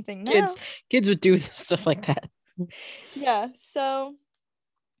kill anything now. Kids would do stuff like that. Yeah. So,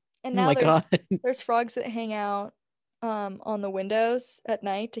 and now there's frogs that hang out on the windows at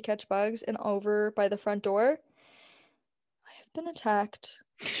night to catch bugs, and over by the front door. I have been attacked.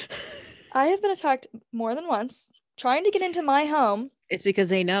 I have been attacked more than once trying to get into my home. It's because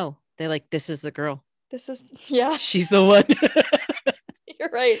they know. They're like, this is the girl. Yeah. She's the one.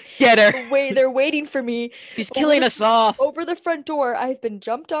 You're right. Get her. They're waiting for me. She's killing us off. Over the front door, I've been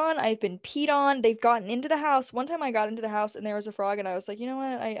jumped on. I've been peed on. They've gotten into the house. One time I got into the house and there was a frog and I was like, you know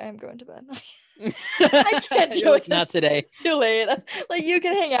what? I'm going to bed. I can't do it. Not today. It's too late. Like, you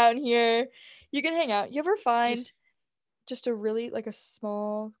can hang out in here. You can hang out. You ever find just a really, like, a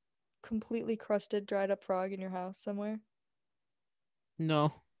small, completely crusted, dried up frog in your house somewhere?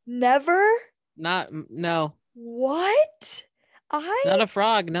 No. Never? No. What? Not a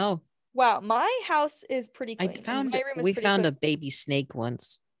frog, no. Wow, my house is pretty clean. We found a baby snake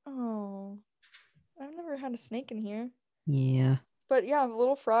once. Oh, I've never had a snake in here. Yeah. But yeah,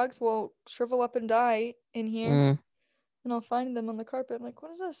 little frogs will shrivel up and die in here, and I'll find them on the carpet. I'm like,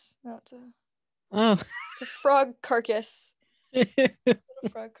 what is this? No, it's a frog carcass. Little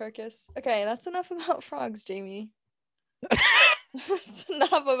frog carcass. Okay, that's enough about frogs, Jamie. That's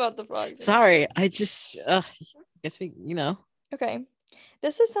enough about the frogs. Sorry, I just guess we, Okay,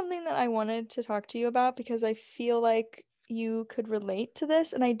 this is something that I wanted to talk to you about because I feel like you could relate to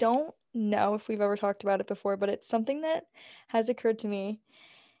this, and I don't know if we've ever talked about it before, but it's something that has occurred to me.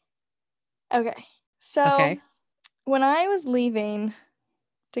 Okay, so when I was leaving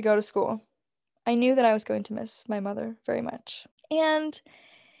to go to school, I knew that I was going to miss my mother very much.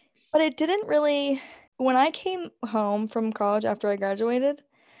 But it didn't really, when I came home from college after I graduated,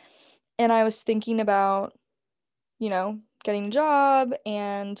 and I was thinking about, getting a job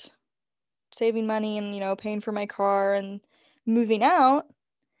and saving money and, paying for my car and moving out,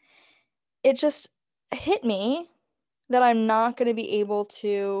 it just hit me that I'm not going to be able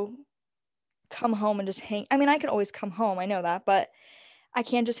to come home and just hang. I mean, I can always come home, I know that, but I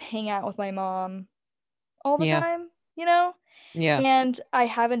can't just hang out with my mom all the time, Yeah. And I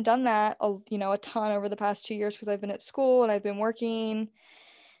haven't done that, a ton over the past 2 years because I've been at school and I've been working,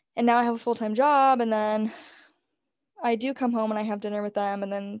 and now I have a full-time job, and then I do come home and I have dinner with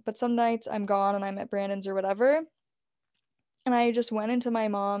them, but some nights I'm gone and I'm at Brandon's or whatever. And I just went into my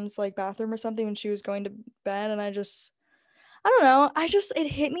mom's like bathroom or something when she was going to bed, and I don't know, it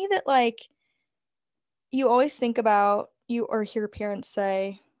hit me that like you always think about or hear parents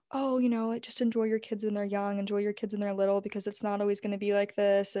say, oh, like just enjoy your kids when they're young, enjoy your kids when they're little, because it's not always going to be like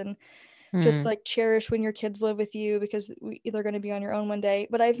this, and just like cherish when your kids live with you because they're going to be on your own one day.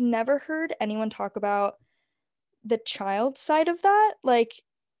 But I've never heard anyone talk about the child side of that. Like,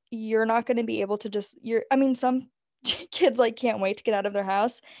 you're not going to be able to some kids like can't wait to get out of their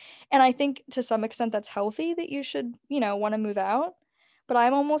house, and I think to some extent that's healthy that you should want to move out, but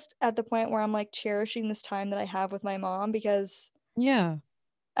I'm almost at the point where I'm like cherishing this time that I have with my mom because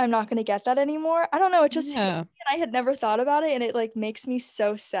I'm not going to get that anymore. I don't know, it just hit me, and I had never thought about it, and it like makes me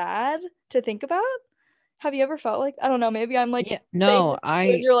so sad to think about. Have you ever felt like, I don't know, maybe I'm like no,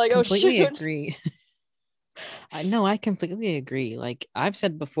 you're like, completely oh shoot. agree. I completely agree. Like I've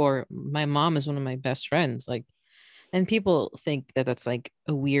said before, my mom is one of my best friends. Like, and people think that that's like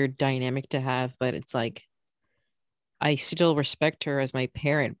a weird dynamic to have, but it's like I still respect her as my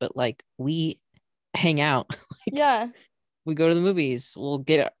parent, but like we hang out. Like, Yeah. we go to the movies, we'll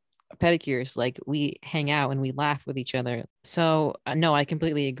get pedicures, like we hang out and we laugh with each other. So no, I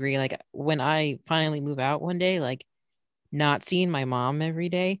completely agree. Like when I finally move out one day, like not seeing my mom every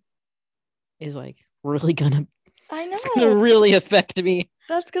day is like really gonna I it's gonna know. really affect me.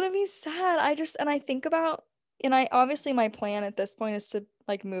 That's gonna be sad. I think about, and I obviously my plan at this point is to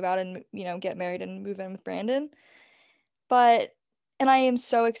like move out and get married and move in with Brandon. But and I am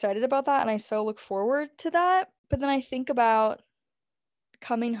so excited about that and I so look forward to that. But then I think about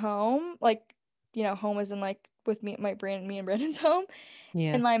coming home, like, home is in like with me and Brandon's home.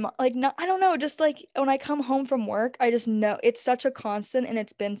 Yeah. And my mom, like, no, I don't know, just like when I come home from work, I just know it's such a constant and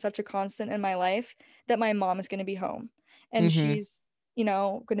it's been such a constant in my life that my mom is going to be home and Mm-hmm. she's,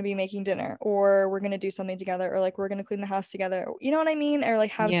 going to be making dinner or we're going to do something together or like we're going to clean the house together. You know what I mean? Or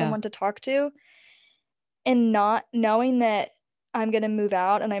like have Yeah. someone to talk to, and not knowing that I'm going to move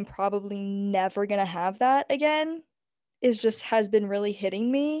out and I'm probably never going to have that again has been really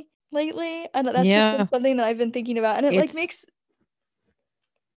hitting me lately. And that's just been Yeah. something that I've been thinking about. And it like It's makes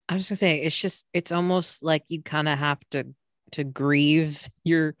I was gonna say it's almost like you kind of have to grieve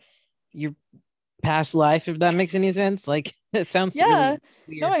your past life, if that makes any sense. Like it sounds Yeah.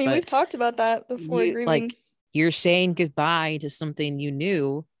 really No, weird, I mean, but we've talked about that before, you grieving. like you're saying goodbye to something you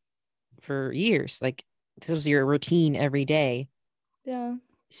knew for years. Like this was your routine every day, Yeah.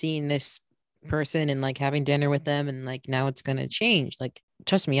 seeing this person and like having dinner with them, and like now it's gonna change. Like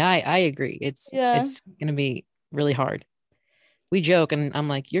trust me, I agree. Yeah. It's gonna be really hard. We joke and I'm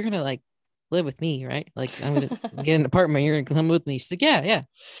like, you're gonna like live with me, right? Like I'm gonna get an apartment, you're gonna come with me. She's like, yeah, yeah.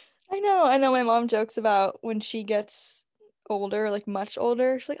 I know my mom jokes about when she gets older, like much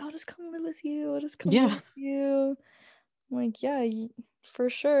older. She's like, I'll just come live with you. I'll just come live Yeah. with you. I'm like, yeah, for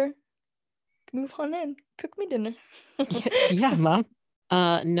sure. Move on in. Cook me dinner. Yeah, mom.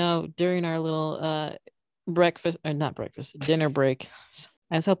 No, during our little breakfast or not breakfast, dinner break,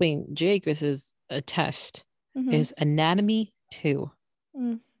 I was helping Jake with his a test. Mhm. Is Anatomy 2.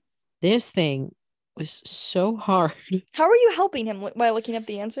 Mm. This thing was so hard. How are you helping him by looking up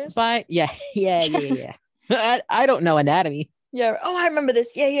the answers? But yeah. I don't know anatomy. Yeah. Oh, I remember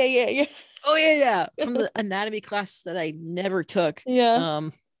this. Yeah. Oh yeah. From the anatomy class that I never took. Yeah.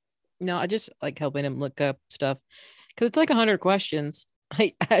 No, I just like helping him look up stuff because it's like 100 questions.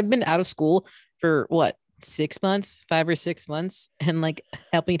 I've been out of school for what 6 months, 5 or 6 months, and like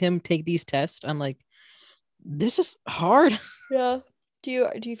helping him take these tests. I'm like, this is hard. Yeah. Do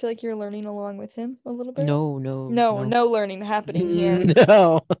you feel like you're learning along with him a little bit? No. No learning happening here.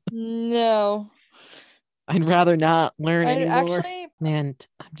 No. No. I'd rather not learn I anymore. actually, Man,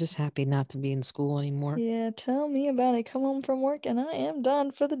 I'm just happy not to be in school anymore. yeah, tell me about it. Come home from work and I am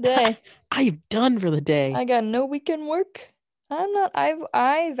done for the day. I'm done for the day. I got no weekend work.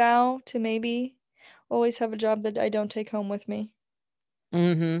 I vow to maybe always have a job that I don't take home with me.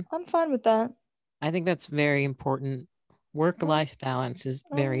 Mm-hmm. I'm fine with that. I think that's very important. Work-life balance is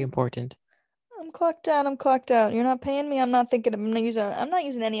very important. I'm clocked out. I'm clocked out. You're not paying me. I'm not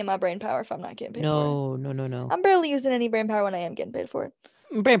using any of my brain power if I'm not getting paid for it. No. I'm barely using any brain power when I am getting paid for it.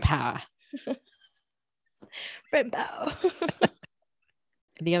 Brain power. Brain power.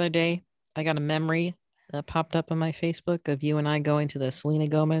 The other day, I got a memory that popped up on my Facebook of you and I going to the Selena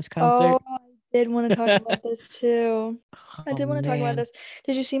Gomez concert. Oh, I did want to talk about this too. I did want to talk about this.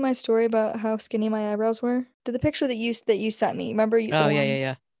 Did you see my story about how skinny my eyebrows were? The picture that you sent me. Remember you? Oh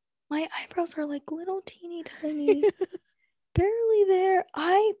yeah. My eyebrows are like little teeny tiny, barely there.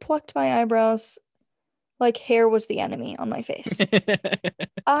 I plucked my eyebrows like hair was the enemy on my face.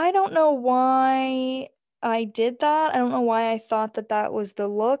 I don't know why I did that. I don't know why I thought that that was the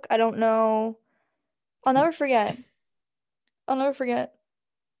look. I don't know. I'll never forget. I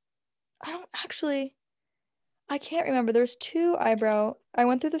don't actually. I can't remember. There's two eyebrow. I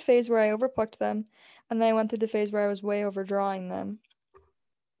went through the phase where I overplucked them, and then I went through the phase where I was way overdrawing them.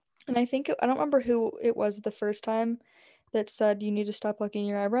 And I don't remember who it was the first time that said you need to stop plucking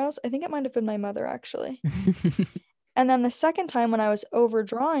your eyebrows. I think it might have been my mother actually. And then the second time when I was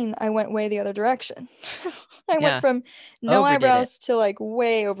overdrawing, I went way the other direction. I went from no eyebrows to like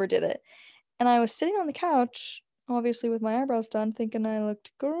way overdid it. And I was sitting on the couch, obviously with my eyebrows done, thinking I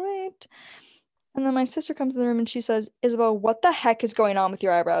looked great. And then my sister comes in the room and she says, Isabel, what the heck is going on with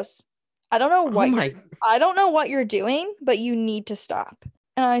your eyebrows? I don't know what you're doing, but you need to stop.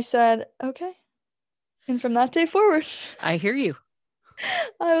 And I said, okay. And from that day forward, I hear you.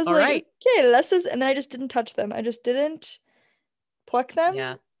 I was like, okay, and then I just didn't touch them. I just didn't pluck them.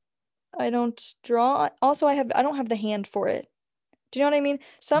 Yeah. I don't draw. Also, I don't have the hand for it. Do you know what I mean?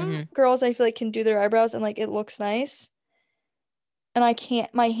 Some girls I feel like can do their eyebrows and like it looks nice. And I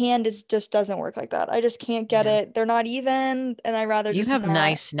can't, my hand just doesn't work like that. I just can't get it. They're not even, and I rather You just have not.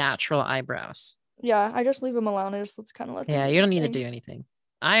 nice natural eyebrows. Yeah, I just leave them alone. I just kind of let them. Yeah, do you don't their need to thing. do anything.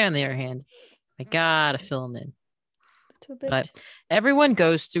 I, on the other hand, I gotta fill them in. But everyone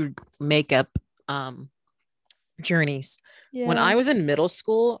goes through makeup journeys. When I was in middle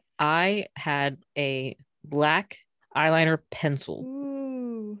school, I had a black eyeliner pencil.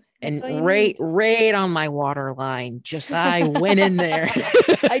 Ooh, and right on my waterline. Just I went in there.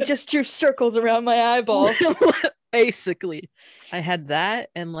 I just drew circles around my eyeballs. Basically, I had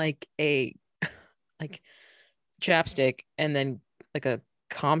that and like a chapstick and then like a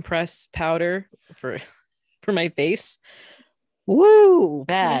compress powder for my face. Woo,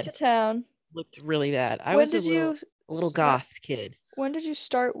 bad. Went to town. Looked really bad. I was a little goth kid. When did you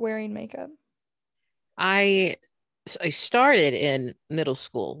start wearing makeup? I started in middle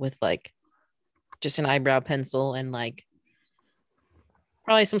school with like just an eyebrow pencil and like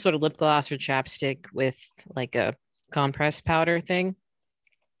probably some sort of lip gloss or chapstick with like a compressed powder thing.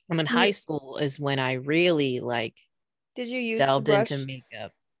 And then high school is when I really like delved into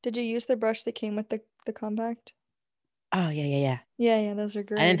makeup. Did you use the brush that came with the compact? Oh yeah. Yeah, those are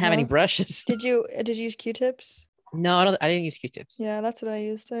great. I didn't have any brushes. Did you use Q-tips? No, I didn't use Q-tips. Yeah, that's what I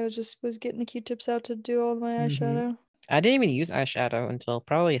used. I was getting the Q-tips out to do all my eyeshadow. I didn't even use eyeshadow until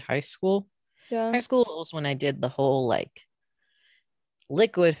probably high school. Yeah. High school was when I did the whole like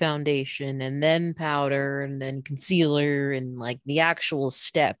liquid foundation and then powder and then concealer and like the actual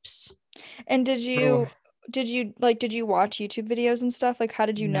steps. And did you watch YouTube videos and stuff? Like how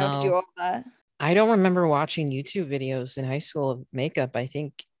did you know to do all that? I don't remember watching YouTube videos in high school of makeup. I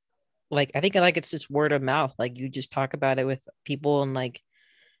think it's just word of mouth. Like you just talk about it with people and like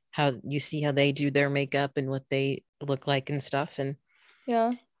how you see how they do their makeup and what they look like and stuff. And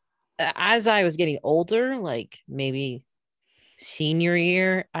yeah, as I was getting older, like maybe senior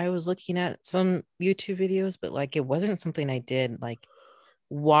year, I was looking at some YouTube videos, but like it wasn't something I did like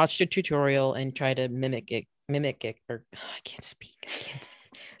watched a tutorial and try to mimic it or I can't speak.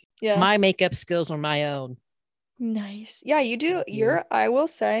 Yeah, my makeup skills are my own. Nice. Yeah, you do. I will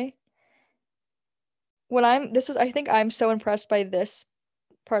say I think I'm so impressed by this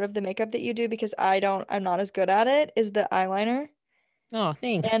part of the makeup that you do because I'm not as good at it, is the eyeliner. Oh,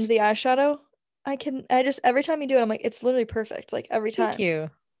 thanks. And the eyeshadow. Every time you do it, I'm like, it's literally perfect. Like every time. Thank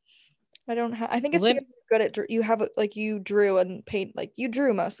you. I think it's because you're good at, you have like you drew and paint, like you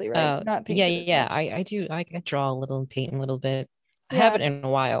drew mostly, right? Not paint. Yeah. I do. I draw a little and paint a little bit. I haven't in a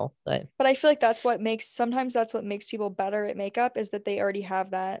while, but I feel like that's what makes people better at makeup is that they already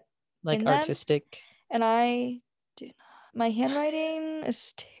have that like artistic. And I do not. My handwriting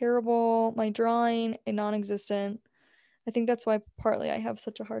is terrible. My drawing is non-existent. I think that's why partly I have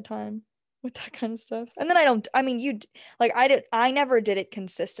such a hard time with that kind of stuff. And then I never did it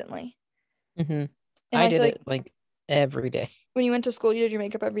consistently. Mm-hmm. I did it like every day. When you went to school, you did your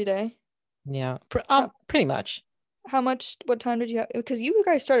makeup every day? Yeah, pretty much. What time did you have? Because you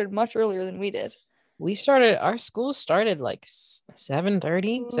guys started much earlier than we did. Our school started like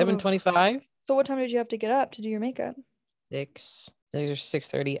 7:30, 7:25. So what time did you have to get up to do your makeup? 6. Those are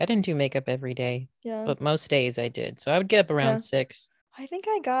 6:30. I didn't do makeup every day. Yeah. But most days I did. So I would get up around 6. I think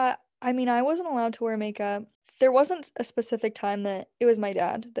I wasn't allowed to wear makeup. There wasn't a specific time that it was my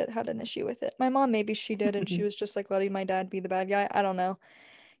dad that had an issue with it. My mom, maybe she did, and she was just like letting my dad be the bad guy. I don't know.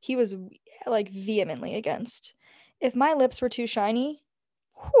 He was like vehemently against. If my lips were too shiny,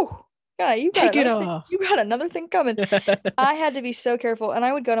 whew, God, you got another thing coming. I had to be so careful, and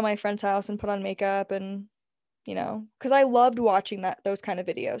I would go to my friend's house and put on makeup, and because I loved watching those kind of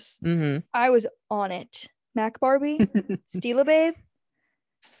videos. Mm-hmm. I was on it. Mac Barbie, Stila Babe,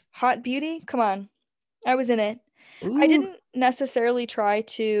 Hot Beauty. Come on, I was in it. Ooh. I didn't necessarily try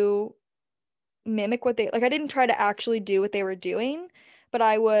to mimic what I didn't try to actually do what they were doing, but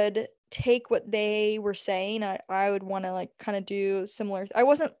I would take what they were saying. I would want to like kind of do similar. I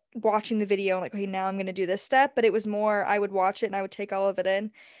wasn't watching the video and like, okay, now I'm going to do this step, but it was more, I would watch it and I would take all of it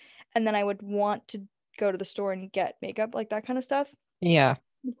in, and then I would want to go to the store and get makeup, like that kind of stuff. Yeah.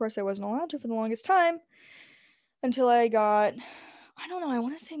 Of course, I wasn't allowed to for the longest time until I got, I don't know, I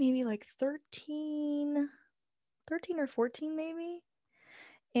want to say maybe like 13 or 14 maybe.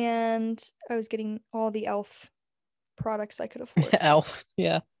 And I was getting all the e.l.f. products I could afford. e.l.f.,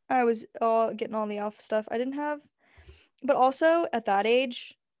 yeah. I was getting all the e.l.f. stuff I didn't have. But also, at that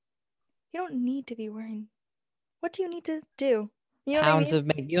age, you don't need to be wearing... What do you need to do? You know pounds of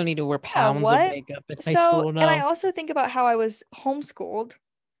makeup. You don't need to wear pounds of makeup in high school. No. And I also think about how I was homeschooled.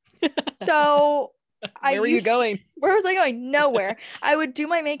 So Where were you going? Where was I going? Nowhere. I would do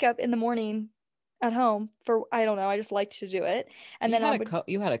my makeup in the morning at home for, I don't know, I just liked to do it. And then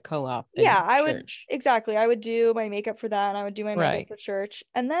you had a co-op yeah, I church. would, exactly. I would do my makeup for that, and I would do my makeup for church.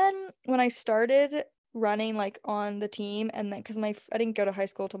 And then when I started running like on the team, and then because I didn't go to high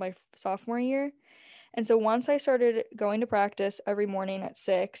school till my sophomore year. And so once I started going to practice every morning at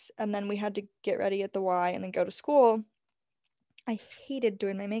 6, and then we had to get ready at the Y and then go to school, I hated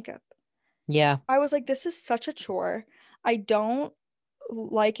doing my makeup. Yeah. I was like, this is such a chore. I don't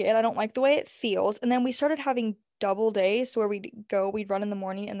like it. I don't like the way it feels. And then we started having double days where we'd run in the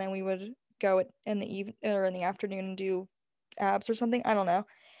morning, and then we would go in the evening or in the afternoon and do abs or something. I don't know.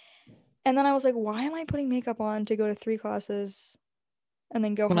 And then I was like, why am I putting makeup on to go to 3 classes and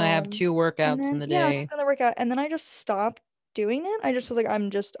then go when home? I have 2 workouts in the day? Yeah, another workout. And then I just stopped doing it. I just was like, I'm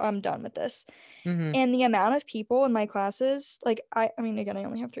done with this. Mm-hmm. And the amount of people in my classes, like I mean, again, I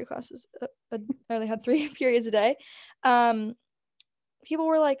only have 3 classes. I only had 3 periods a day. People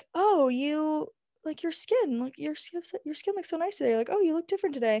were like, "Oh, you like your skin, like your skin looks so nice today." Like, "Oh, you look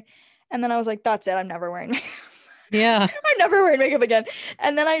different today." And then I was like, "That's it. I'm never wearing makeup." Yeah. I'm never wearing makeup again.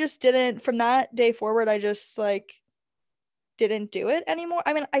 And then I just didn't. From that day forward, I just like didn't do it anymore.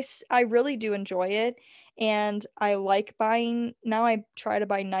 I mean, I really do enjoy it, and I like buying. Now I try to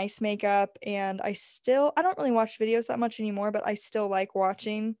buy nice makeup, and I don't really watch videos that much anymore, but I still like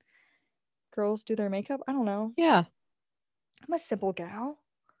watching girls do their makeup. I don't know. Yeah. I'm a simple gal.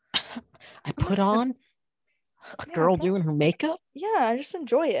 I put on a girl doing her makeup. Yeah, I just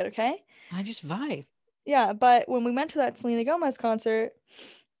enjoy it, okay? I just vibe. Yeah, but when we went to that Selena Gomez concert,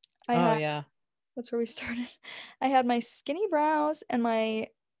 yeah. That's where we started. I had my skinny brows and my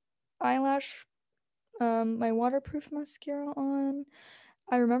eyelash, my waterproof mascara on.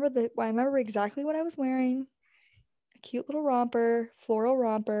 I remember exactly what I was wearing. A cute little romper, floral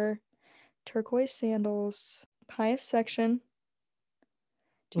romper, turquoise sandals, highest section.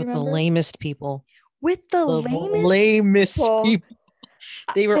 With the lamest people. With the lamest people.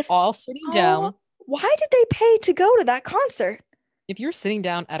 They were all sitting down. Why did they pay to go to that concert? If you're sitting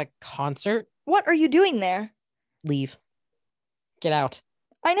down at a concert, what are you doing there? Leave. Get out.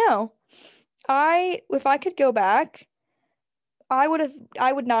 I know. If I could go back, I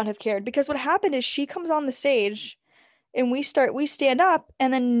would not have cared, because what happened is she comes on the stage and we stand up,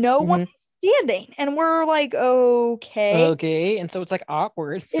 and then no one is standing, and we're like, okay. And so it's like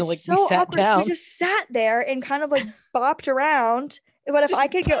awkward. So it's like so we sat awkward. down. So we just sat there and kind of like bopped around. But if I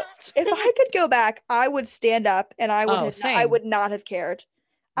could go back, I would stand up, and I would not have cared.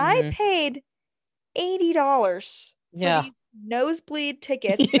 I paid $80 for these nosebleed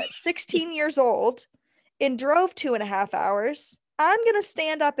tickets at 16 years old and drove 2.5 hours. I'm gonna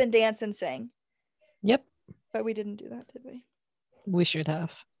stand up and dance and sing. Yep. But we didn't do that, did we? We should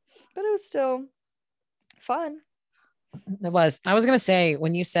have. But it was still fun. It was. I was gonna say,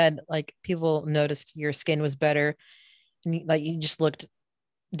 when you said like people noticed your skin was better and like you just looked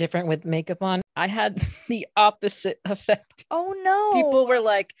different with makeup on, I had the opposite effect. Oh no. People were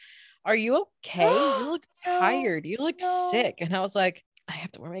like, "Are you okay? You look tired. You look sick." And I was like, "I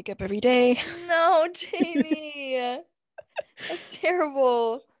have to wear makeup every day." No, Jamie. That's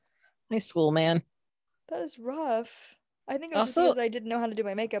terrible. High school, man. That is rough. I think it was also, because I didn't know how to do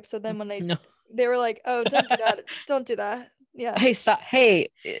my makeup. So then when they were like, "Oh, don't do that. Don't do that." Yeah. Hey, stop. Hey,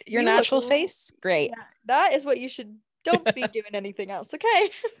 your natural face? Great. Yeah, that is what you should. Don't be doing anything else, okay?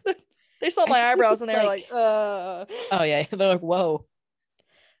 They saw my eyebrows and they were like, Oh yeah. They're like, whoa.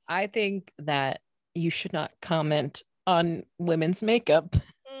 I think that you should not comment on women's makeup.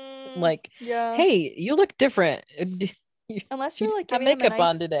 Hey, you look different. Unless you're like giving makeup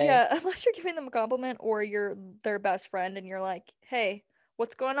on today. Yeah, unless you're giving them a compliment, or you're their best friend and you're like, "Hey,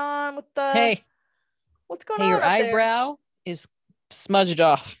 what's going on with the what's going on your eyebrow is smudged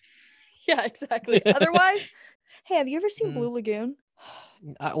off." Yeah, exactly. Otherwise, hey, have you ever seen Blue Lagoon?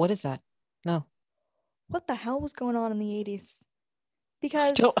 What is that? No. What the hell was going on in the 80s?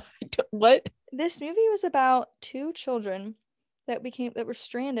 Because what? This movie was about 2 children that were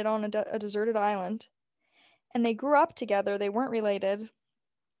stranded on a deserted island. And they grew up together. They weren't related.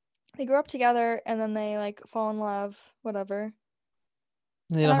 They grew up together, and then they like fall in love, whatever.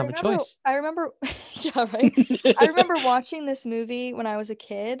 They don't have a choice. I remember, yeah, right. I remember watching this movie when I was a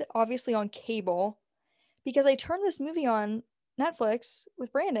kid, obviously on cable, because I turned this movie on Netflix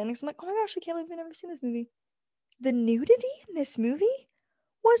with Brandon, because I'm like, oh my gosh, I can't believe we've never seen this movie. The nudity in this movie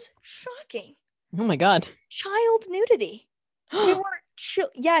was shocking. Oh my God. Child nudity. They were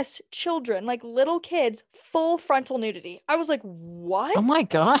children, like little kids, full frontal nudity. I was like, what? Oh my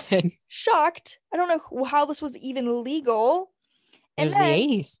God. Shocked. I don't know how this was even legal. It was the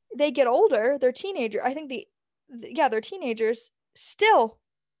 80s. They get older. They're teenagers. I think they're teenagers. Still,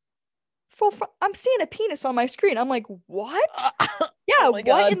 I'm seeing a penis on my screen. I'm like, what? Yeah, Oh what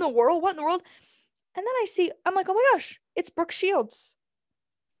God. in the world? What in the world? And then I'm like, oh my gosh, it's Brooke Shields.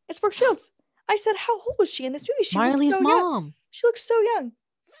 It's Brooke Shields. I said, how old was she in this movie? She Miley's looks so mom. young. She looks so young.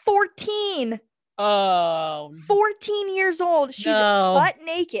 14. Oh. 14 years old. She's butt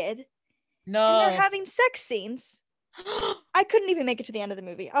naked. No. And they're having sex scenes. I couldn't even make it to the end of the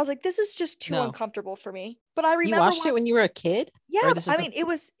movie. I was like, this is just too uncomfortable for me. But I remember you watched it when you were a kid? Yeah,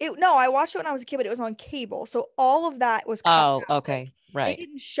 no, I watched it when I was a kid, but it was on cable. So all of that was cut out. Okay. Right. They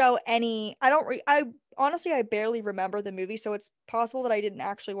didn't show any. I honestly, I barely remember the movie, so it's possible that I didn't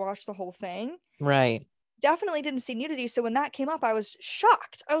actually watch the whole thing. Right. Definitely didn't see nudity. So when that came up, I was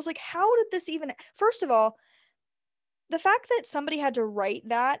shocked. I was like, how did this even, first of all, the fact that somebody had to write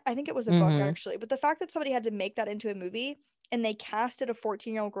that, I think it was a book actually, but the fact that somebody had to make that into a movie and they casted a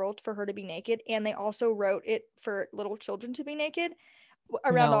 14-year-old girl for her to be naked, and they also wrote it for little children to be naked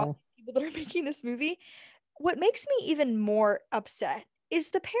around all the people that are making this movie. What makes me even more upset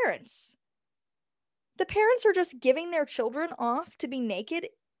is the parents. The parents are just giving their children off to be naked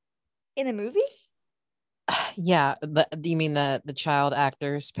in a movie? Yeah. Do you mean the child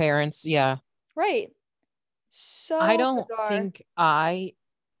actors' parents? Yeah. Right. So I don't bizarre. think I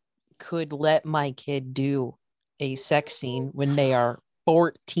could let my kid do a sex scene when they are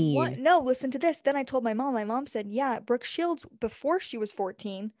 14. What? No, listen to this. Then I told my mom. My mom said, yeah, Brooke Shields, before she was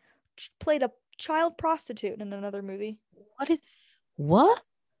 14, played a child prostitute in another movie. What?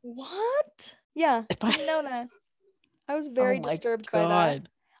 Yeah, didn't know that. I was very disturbed by that.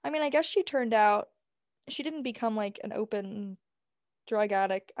 I mean, I guess she didn't become like an open drug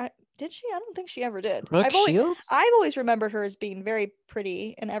addict. Did she? I don't think she ever did. Brooke Shields? I've always remembered her as being very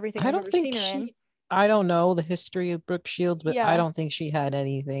pretty and everything I've ever seen her in. I don't know the history of Brooke Shields, but I don't think she had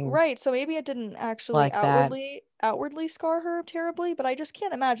anything. Right, so maybe it didn't actually like outwardly scar her terribly, but I just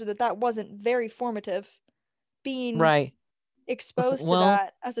can't imagine that wasn't very formative, being exposed to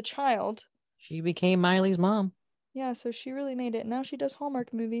that as a child. She became Miley's mom. Yeah, so she really made it. Now she does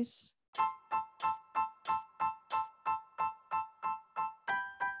Hallmark movies.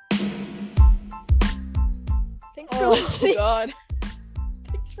 Thanks for listening. Oh, God.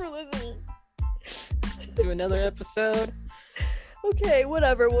 Thanks for listening to another episode. Okay,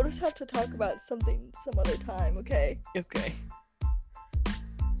 whatever. We'll just have to talk about something some other time, okay? Okay.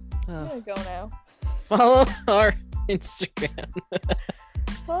 I'm gonna go now. Follow our Instagram.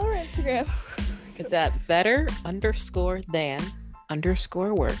 Follow our Instagram. It's at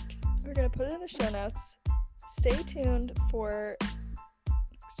better_than_work. We're gonna put it in the show notes. Stay tuned for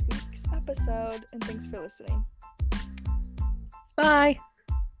next week's episode, and thanks for listening. Bye.